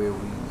where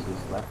we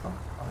just left from.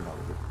 Oh no,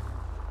 we just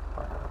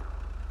park.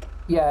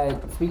 Yeah,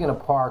 speaking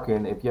of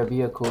parking, if your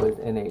vehicle is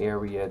in an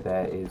area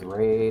that is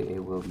red, it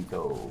will be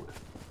towed.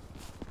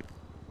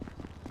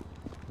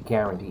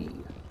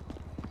 Guaranteed.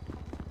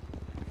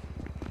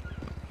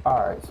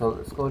 Alright, so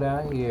let's go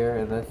down here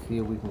and let's see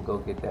if we can go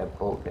get that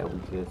boat that we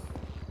just...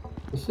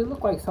 It should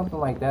look like something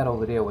like that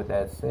over there with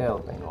that sail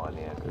thing on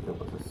there, because it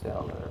was a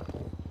sail there.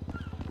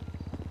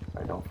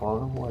 Alright, don't fall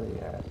in the water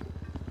yet.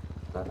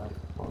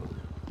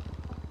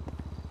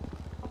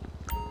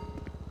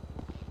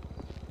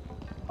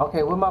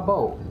 Okay, with my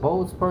boat.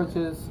 Boats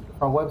purchased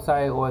from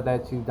website or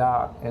that you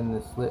dock and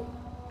the slip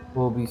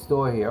will be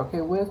stored here.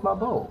 Okay, where's my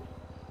boat?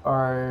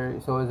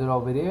 Alright, so is it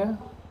over there?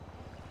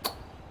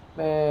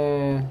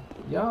 Man,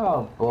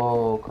 y'all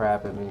bull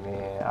crapping me,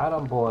 man. I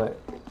done bought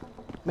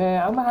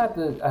Man, I'm gonna have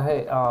to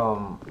hit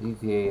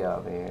GTA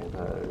up, man,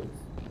 because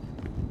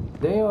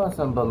they on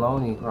some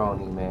baloney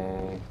crony,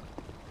 man.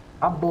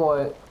 I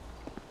bought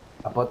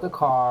the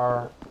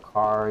car.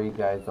 You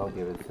guys don't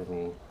give it to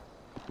me.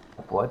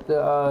 I bought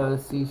the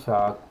Sea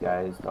Shark. You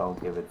guys don't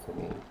give it to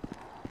me.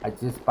 I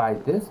just buy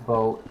this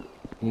boat.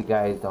 You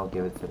guys don't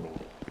give it to me.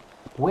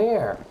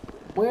 Where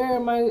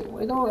am I?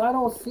 I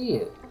don't see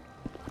it.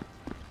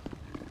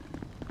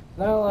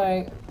 Not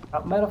like,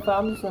 matter of fact,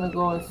 I'm just gonna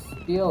go and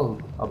steal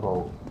a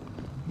boat,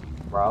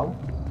 bro.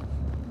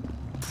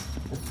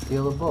 Let's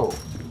steal a boat.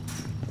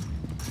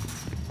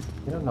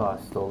 They don't know I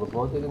stole the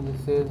boat. They can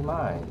just say it's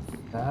mine.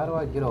 Now, how do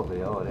I get over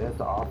there? Oh, there's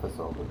the office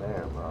over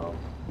there, bro.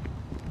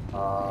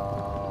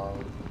 Oh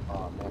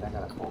man, I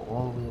gotta go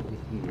all the way over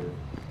here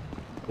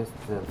just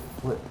to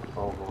flip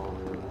over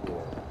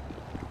here.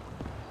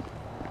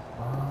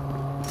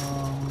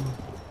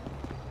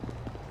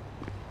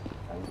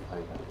 He's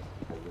probably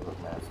gonna look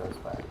mad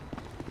suspect.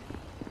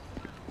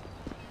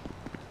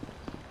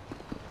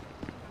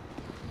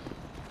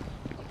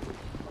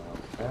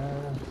 Okay.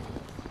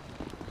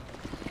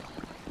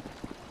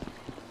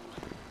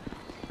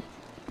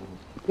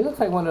 He looks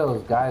like one of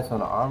those guys from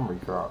the armory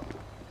truck.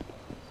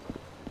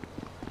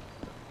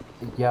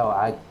 Yo,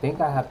 I think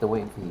I have to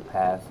wait until he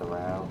passes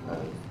around,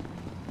 because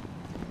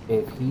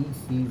if he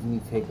sees me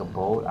take a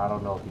boat, I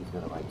don't know if he's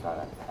gonna like try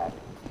to attack me.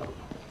 So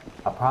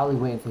I'll probably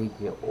wait until he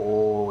get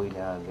all the way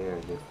down there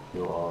just to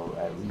do all,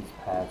 at least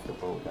pass the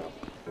boat down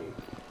the street.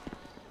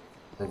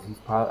 Because he's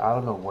probably, I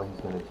don't know what he's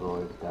gonna throw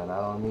his gun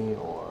out on me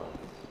or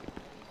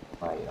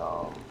my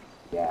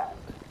yak.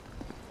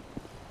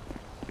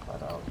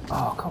 But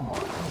oh come on,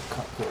 don't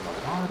cut in the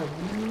water,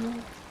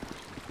 man.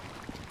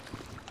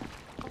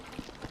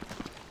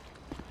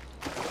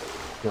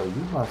 Yo,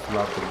 you must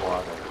love the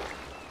water.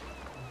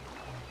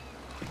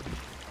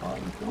 Oh,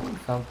 he's doing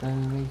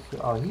something.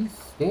 Oh, he's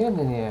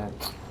standing there.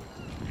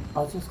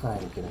 Oh, just go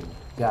ahead and get him.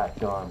 God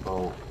darn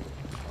boat.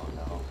 Oh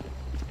no.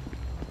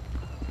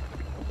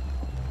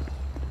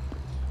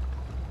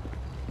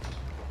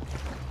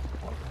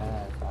 I'll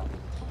pass. I'll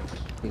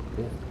take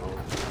this boat.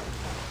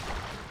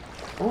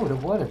 Oh, the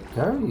water's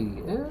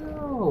dirty.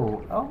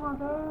 Ew. Oh my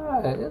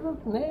god. It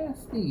looks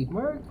nasty.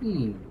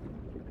 Murky.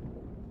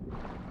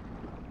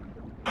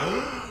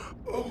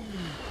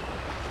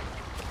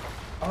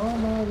 Oh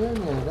my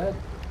goodness, that...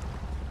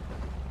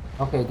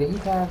 Okay, did he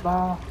pass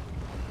by?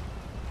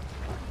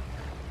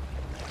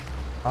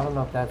 I don't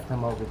know if that's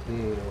him over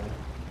there.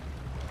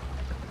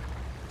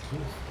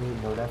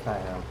 No, that's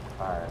not him.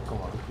 Alright,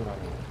 come on, let's get on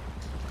here.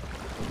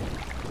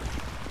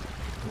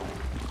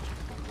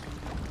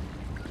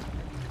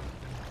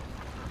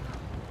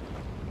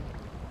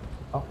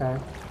 Okay.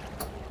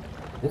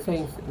 This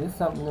is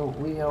something that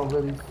we don't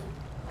really...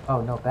 Oh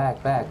no, back.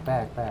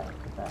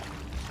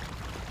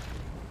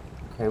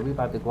 Okay, we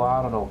about to go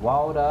out on the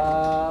water.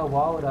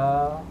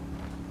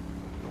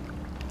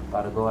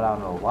 About to go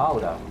out on the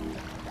water.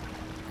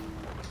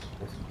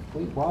 It's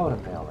sweet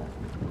watermelon.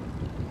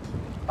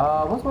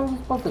 Which way are we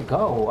supposed to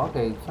go?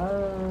 Okay,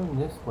 turn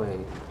this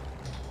way.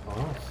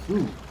 Oh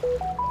shoot.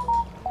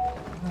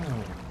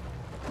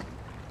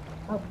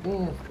 Stop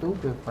being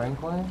stupid,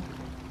 Franklin.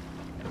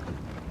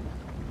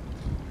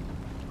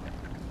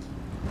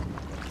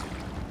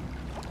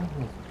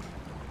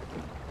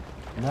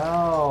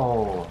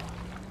 No.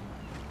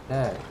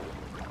 That.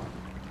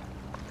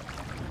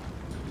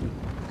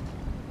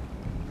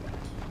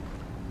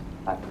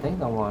 I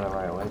think I'm on the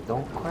right way.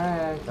 Don't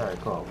crash.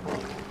 Alright, go.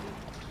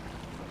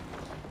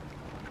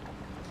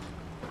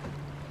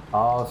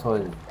 Oh, so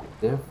it's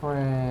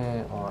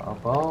different on a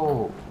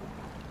boat.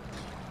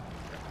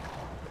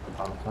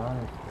 I'm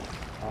trying to go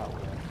that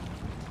way.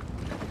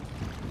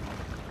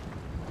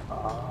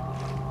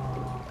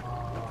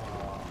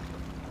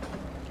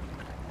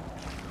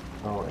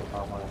 So if I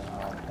want to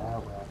ride that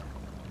way.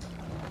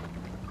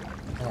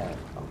 Yeah,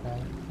 okay.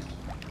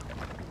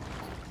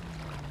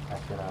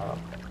 Check it out.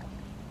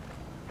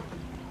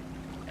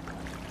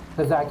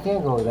 Because I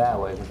can't go that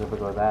way, because if I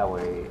go that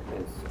way,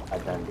 it's a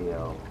done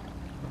deal.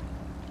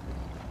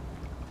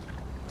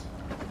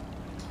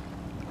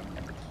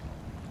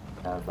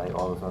 Sounds like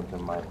all of a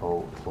sudden my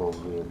boat will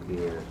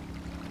reappear.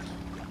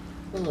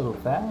 It's a little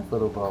fast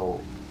little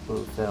boat,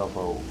 little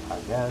sailboat, I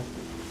guess.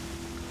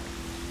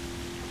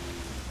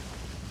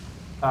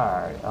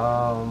 Alright,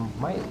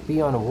 might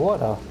be on the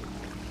water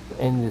to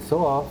end this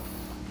off.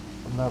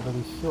 I'm not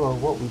really sure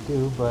what we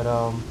do, but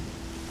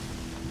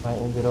might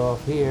end it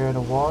off here in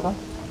the water.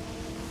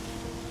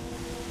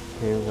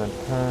 Okay, we're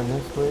gonna turn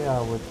this way, I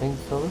would think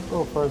so. Let's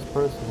go first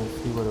person and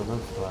see what it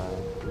looks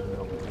like.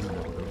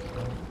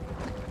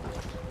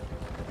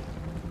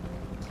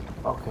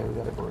 Okay, we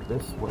gotta go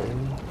this way.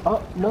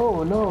 Oh,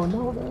 no.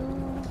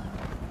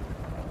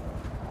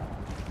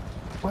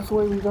 What's the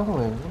way we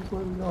going?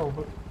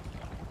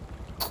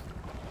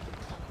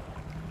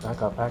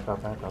 Back up.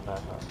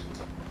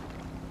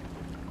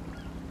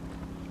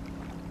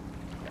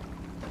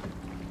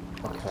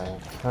 Okay,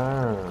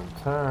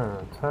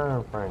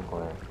 turn,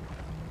 Franklin.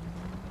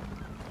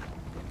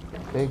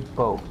 Big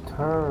boat,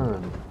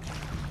 turn.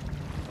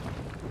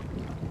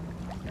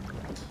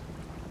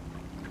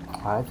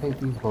 I take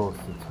these boats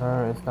to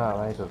turn. It's not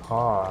like a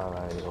car,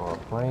 like, or a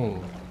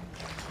plane.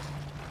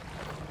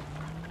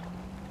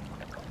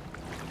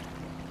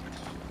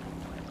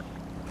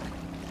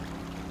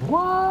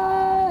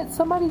 What?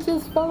 Somebody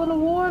just fell in the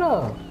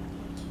water.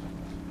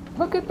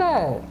 Look at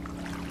that.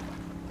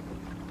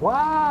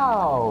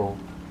 Wow.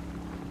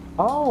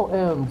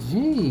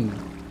 OMG.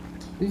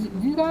 Did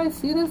you guys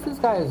see this? This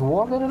guy is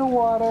walking in the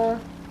water.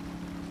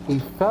 He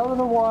fell in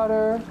the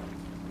water.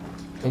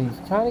 And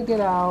he's trying to get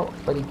out,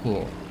 but he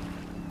can't.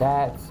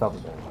 That's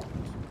something.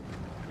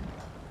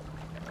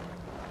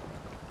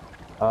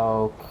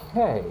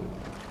 Okay.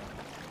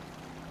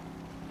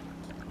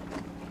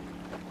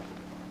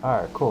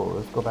 Alright, cool.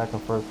 Let's go back in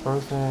first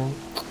person.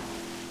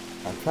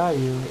 I tell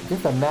you,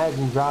 just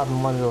imagine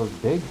driving one of those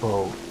big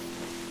boats.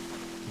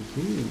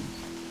 Jeez.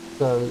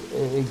 So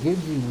it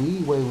gives you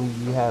leeway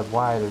when you have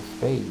wider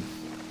space.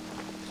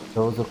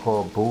 Those are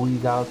called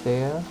buoys out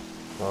there.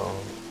 So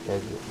you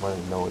guys want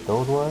to know what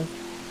those were?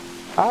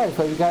 Alright,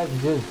 so you guys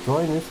just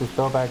joined. This is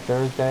Throwback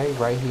Thursday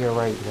right here,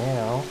 right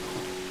now.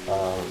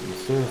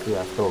 Seriously,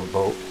 I stole a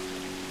boat.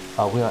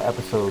 We're on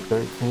episode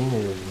 13.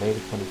 It is May the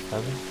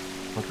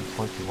 27th,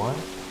 2021.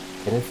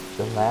 And this is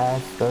the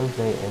last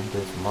Thursday in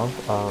this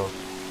month of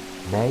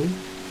May.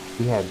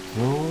 We have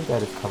June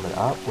that is coming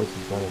up, which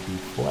is going to be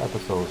 4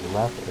 episodes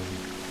left in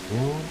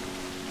June.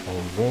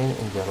 And then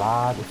in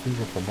July, the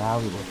season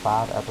finale with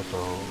 5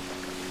 episodes.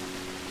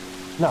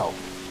 No.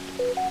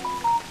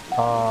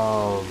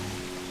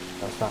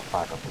 That's not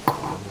 5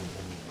 episodes.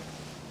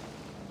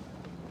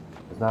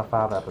 It's not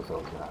 5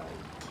 episodes, guys.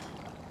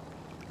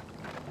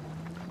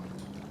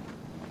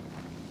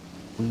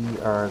 We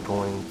are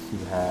going to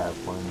have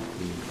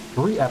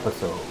 3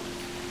 episodes.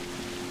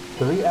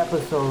 3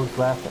 episodes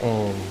left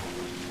in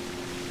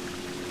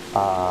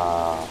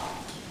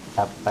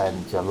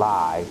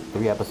July.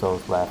 3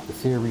 episodes left. The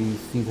series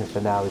season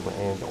finale will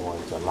end on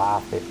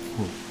July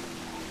 15th.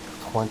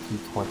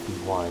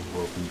 2021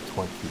 will be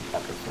 20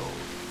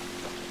 episodes.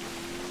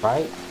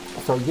 Right?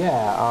 So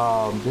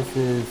yeah, this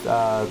is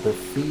the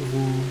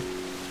season.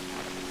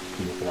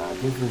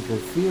 This is the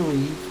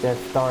series that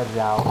started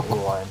out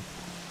on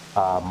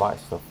March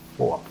the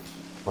 4th,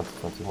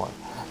 2021.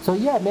 So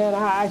yeah, man,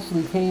 I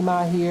actually came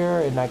out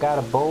here and I got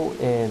a boat,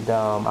 and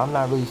I'm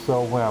not really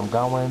sure where I'm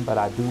going, but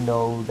I do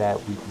know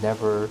that we've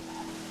never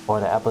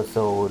on an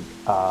episode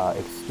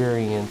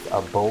experienced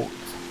a boat,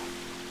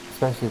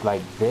 especially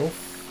like this.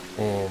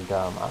 And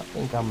I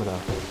think I'm gonna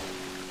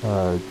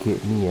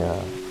get me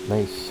a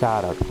nice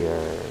shot up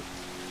here.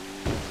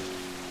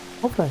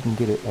 Hopefully I can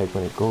get it like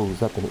when it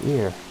goes up in the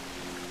air.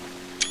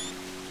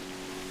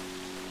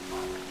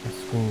 A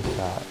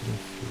screenshot.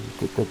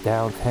 Get the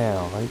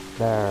downtown right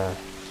there.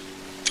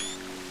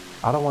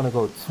 I don't want to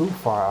go too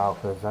far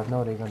out because I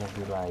know they're gonna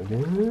be like,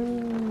 you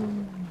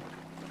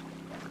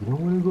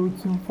don't want to go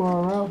too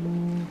far out,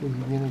 man, because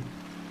you're gonna.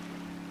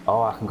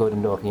 Oh, I can go to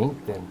North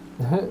Yankton.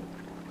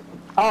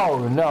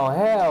 Oh no,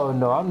 hell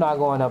no! I'm not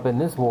going up in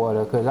this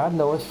water because I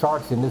know it's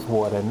sharks in this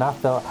water, and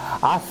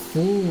I've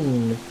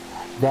seen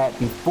that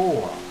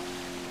before.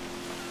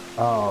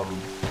 Let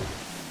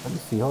me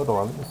see. Hold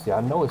on. Let me see.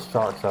 I know it's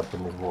sharks up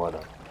in this water.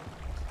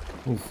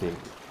 Let me see.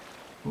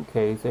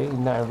 Okay, so ain't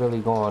nothing really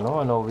going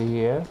on over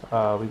here.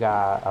 We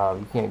got.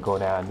 You can't go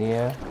down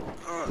there.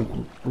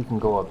 We can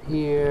go up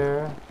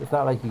here. It's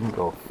not like you can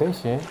go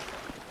fishing.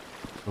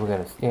 We're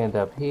gonna stand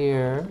up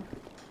here.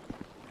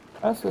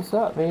 That's what's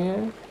up,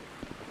 man.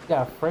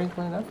 Yeah,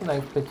 Franklin, that's a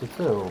nice picture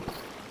too.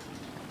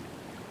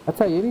 I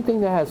tell you, anything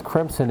that has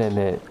crimson in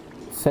it,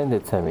 send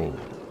it to me.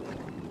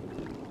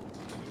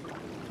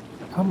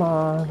 Come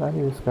on, I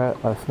need a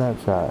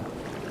snapshot.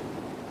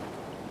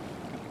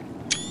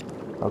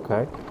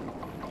 Okay.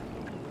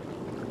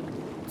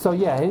 So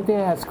yeah, anything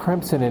that has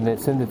crimson in it,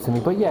 send it to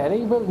me. But yeah, it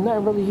ain't really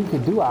nothing really you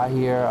can do out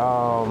here.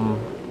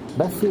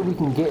 Let's see if we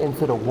can get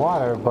into the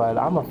water, but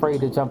I'm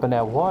afraid to jump in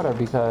that water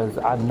because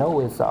I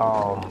know it's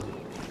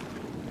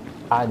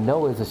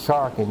a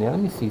shark in there. Let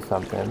me see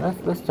something.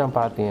 Let's jump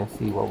out there and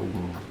see what we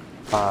can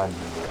find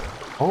here.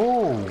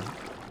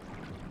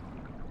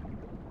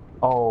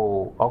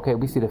 Oh, okay,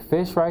 we see the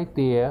fish right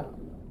there.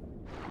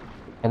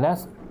 And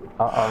that's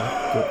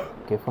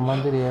get from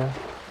under there.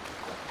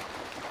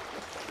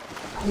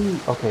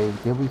 Okay,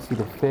 did we see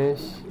the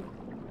fish?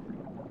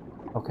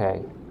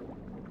 Okay.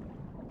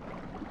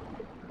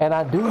 And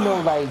I do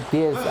know like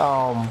there's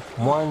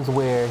ones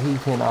where he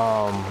can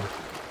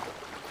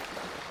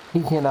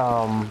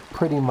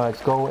pretty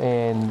much go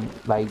and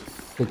like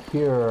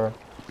secure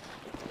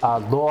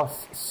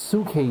lost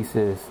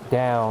suitcases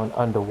down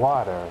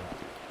underwater.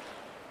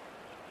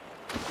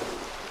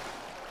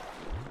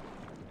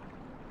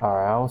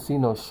 Alright, I don't see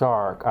no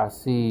shark. I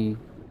see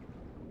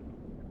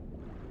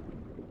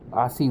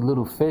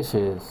little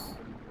fishes.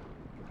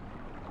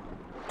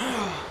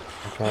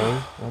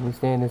 Okay, let me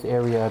stay in this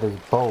area of this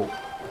boat.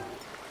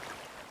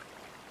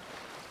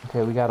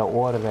 Okay, we got an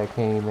order that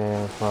came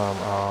in from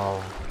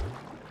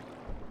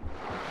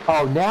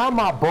oh, now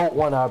my boat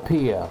went up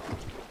here.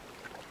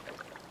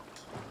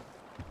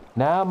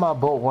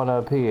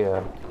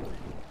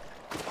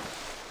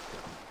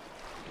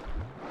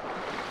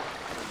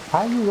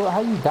 How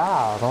you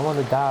dive? I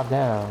want to dive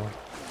down.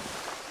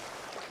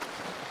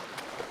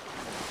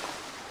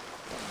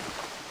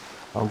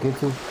 Don't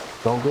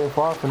get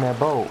far from that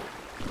boat.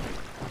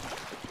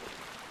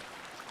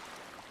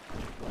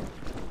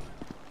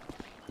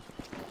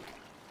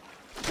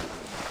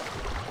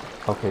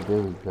 Okay,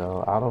 there we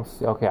go. I don't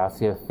see, okay, I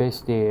see a fish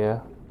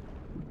there.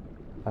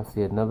 I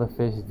see another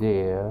fish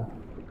there.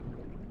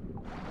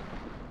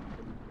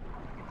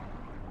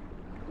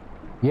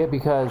 Yeah,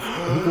 because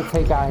he could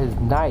take out his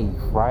knife,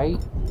 right?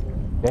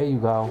 There you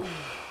go.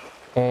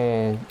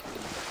 And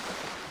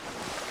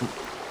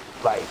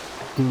like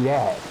do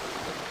that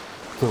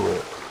to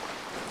it.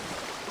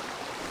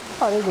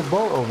 Oh, there's a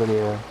boat over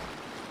there.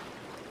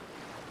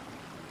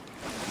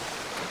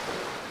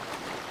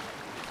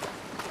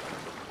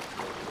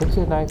 Put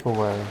your knife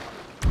away.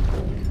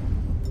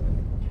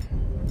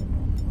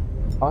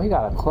 Oh, he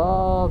got a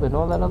club and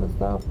all that other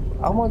stuff.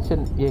 I want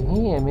your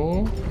hand,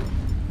 man.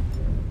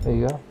 There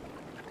you go.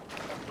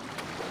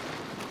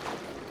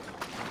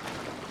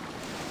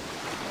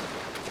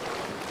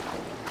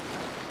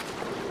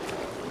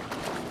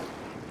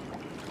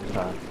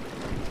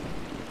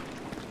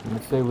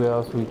 Let's see where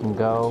else we can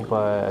go,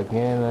 but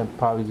again, I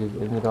probably just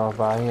ended off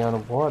out here on the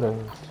water.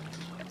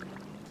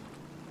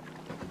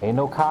 Ain't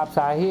no cops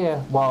out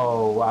here.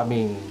 Well, I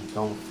mean,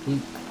 don't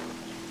speak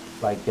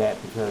like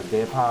that because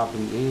there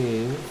probably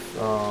is.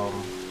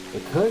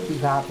 It could be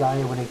cops out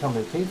here when they come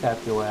to chase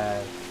after your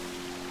ass.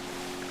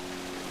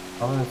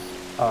 I'm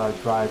gonna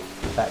drive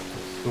back to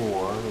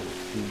shore and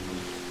see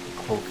the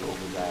coast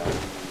over there.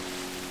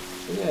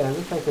 Yeah, it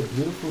looks like a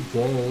beautiful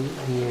day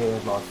here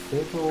in Los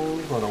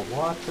Angeles on the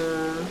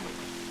water.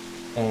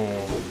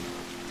 And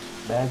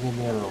imagine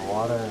being on the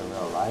water in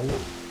real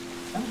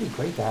life. That would be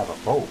great to have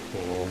a boat,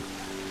 man.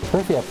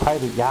 Especially a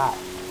private yacht.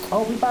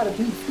 Oh, we by the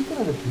beach. Speaking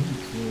of the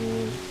beach,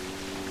 man.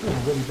 We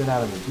haven't really been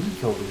out on the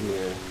beach over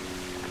here.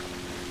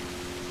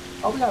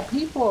 Oh, we got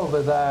people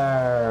over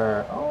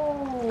there.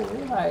 Oh,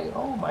 they're like,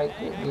 oh my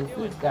goodness,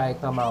 this guy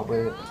come out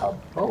with a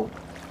boat.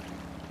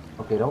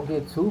 Okay, don't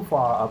get too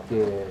far up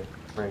there,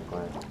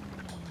 Franklin.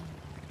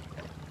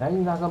 Now you're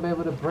not gonna be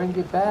able to bring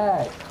it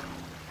back.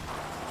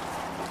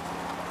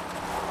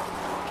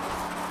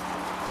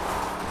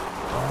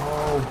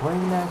 Oh,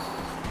 bring that.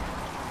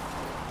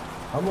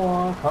 Come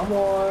on, come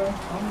on,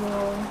 come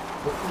on.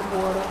 Get to the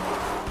water.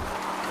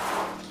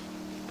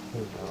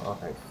 There you go.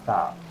 Okay,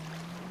 stop.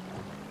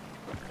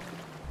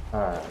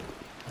 Alright,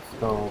 let's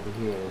go over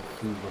here and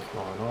see what's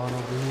going on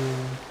over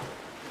here.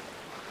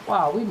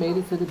 Wow, we made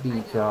it to the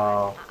beach,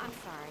 y'all. I'm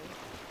sorry.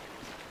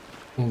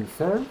 Can you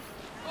surf?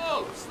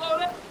 Oh, slow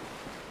down.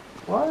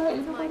 What?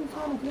 Everybody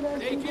trying to get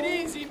at you? Take it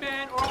easy,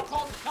 man, or I'll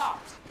call the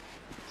cops.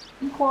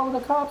 You calling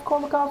the cops?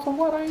 Call the cops for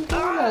what? I ain't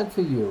doing that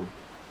to you.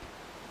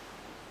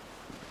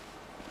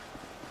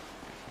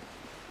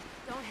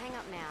 Don't hang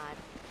up mad.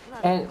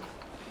 Love And you.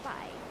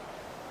 Bye.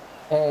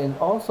 and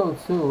also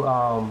too,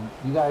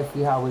 you guys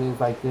see how it is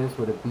like this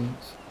with a beach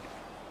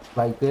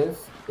like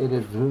this? It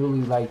is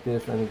literally like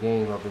this in the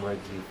game of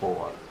Emergency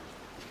 4.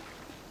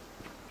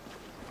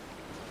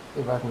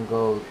 If I can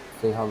go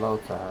say hello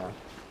to her.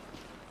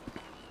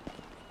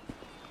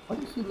 What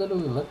is she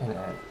literally looking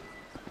at?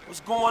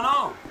 What's going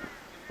on?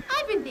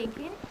 I've been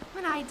thinking,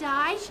 when I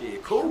die,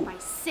 Shit, cool. I hope I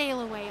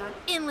sail away on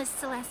endless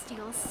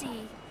celestial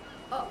sea.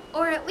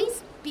 Or at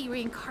least be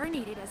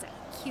reincarnated as a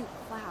cute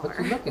flower. What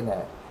you looking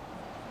at?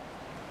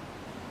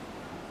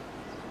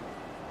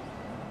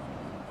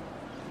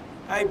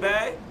 Hey,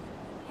 babe.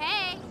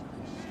 Hey!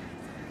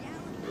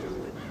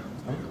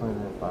 I'm trying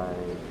to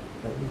find.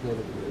 Let me get a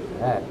bit of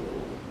that.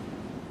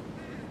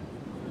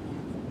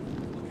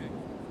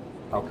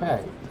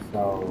 Okay,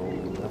 so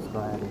let's go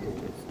ahead and get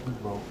this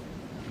speedboat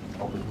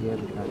over here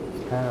because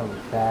it's apparently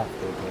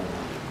faster than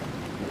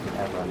you can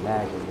ever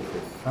imagine. This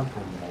is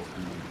something that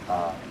you,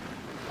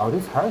 oh,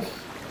 this Hirsch.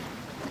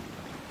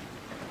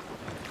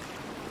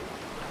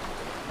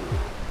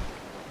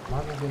 Am I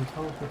getting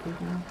told for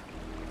kicking?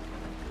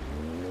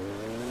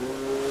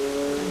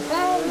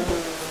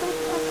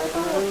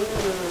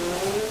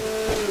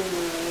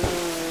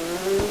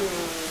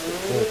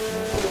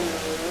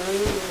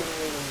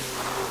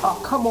 Oh,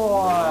 come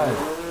on!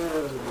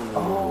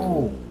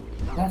 Oh,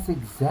 that's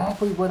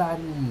exactly what I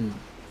need.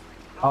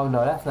 Oh,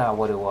 no, that's not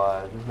what it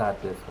was. It's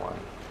not this one.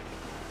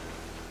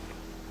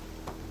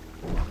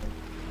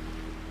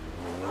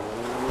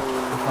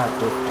 It's not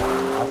this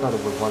one. I thought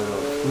it was one of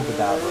those scuba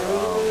diver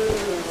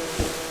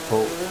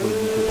boats where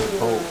you get the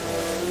boat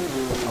and...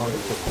 Oh,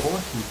 this of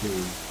course you do.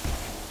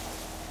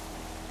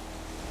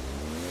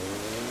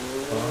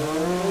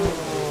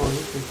 Oh,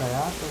 this is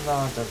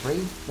the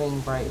race thing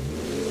right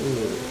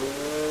here.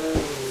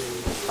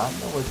 I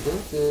know what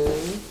this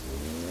is.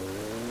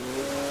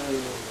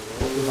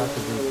 Let's see if I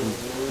can do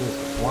this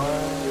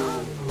one.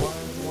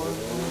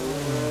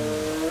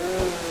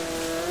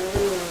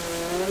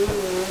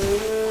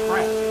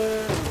 Crap.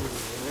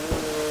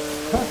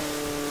 Huh.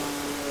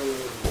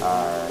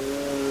 Alright.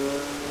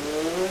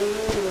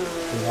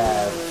 We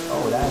have,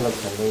 oh, that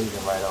looks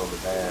amazing right over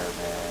there,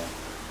 man.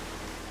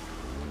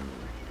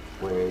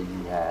 Where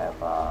you have,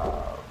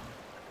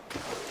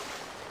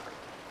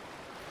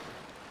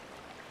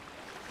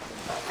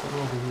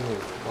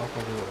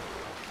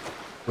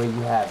 where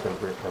you have the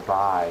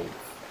rides.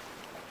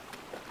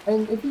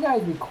 And if you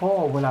guys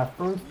recall, when I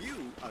first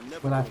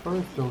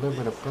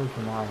delivered a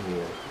person out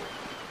here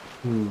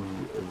to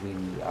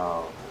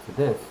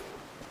this,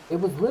 it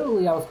was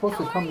literally I was supposed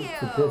to come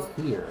to this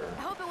here.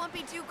 I hope it won't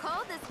be too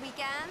cold this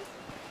weekend.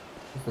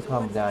 Supposed to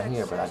come down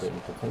here, but I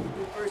didn't continue.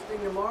 First thing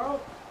tomorrow?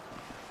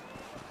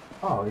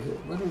 Oh, is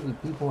it literally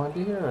people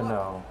under here or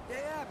no?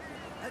 Day after.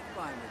 That's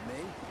fine with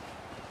me.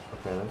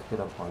 Okay, let's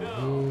get up on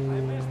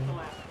here.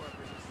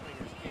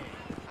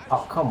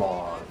 Oh, come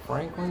on,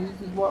 Franklin, you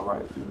just walk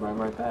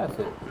right past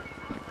it.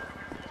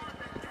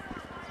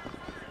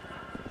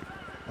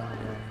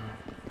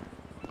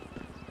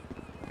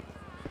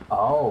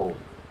 Oh,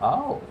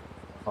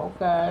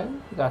 okay.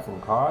 We got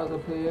some cars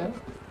up here.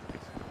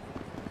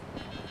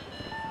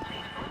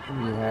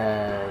 We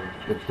have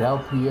the Del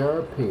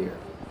Pierre Pier.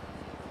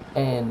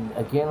 And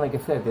again, like I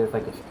said, there's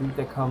like a street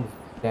that comes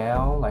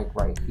down, like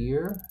right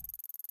here.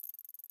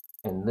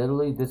 And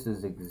literally, this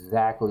is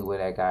exactly where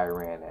that guy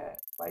ran at.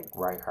 Like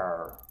right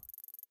here.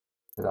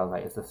 Because I was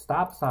like, it's a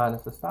stop sign,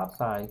 it's a stop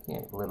sign. You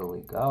can't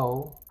literally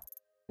go.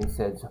 He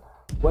said,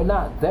 we're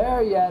not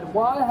there yet.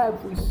 Why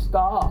have we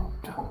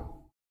stopped?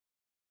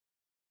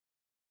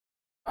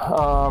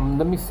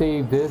 Let me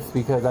save this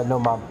because I know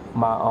my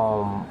my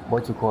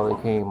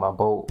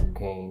boat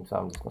came, so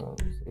I'm just gonna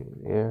save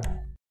it there.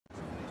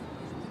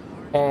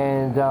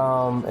 And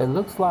it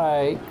looks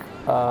like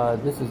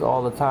this is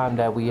all the time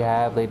that we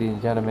have, ladies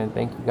and gentlemen.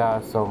 Thank you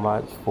guys so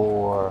much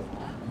for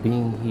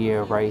being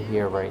here,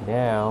 right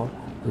now.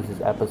 This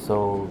is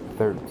episode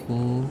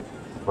 13,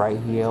 right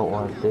here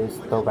on this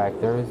Throwback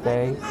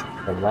Thursday,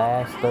 the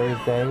last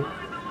Thursday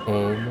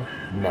in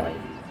May.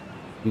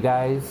 You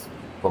guys,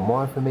 for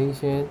more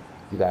information,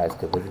 you guys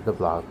can visit the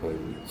blog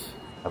page.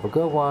 Have a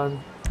good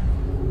one.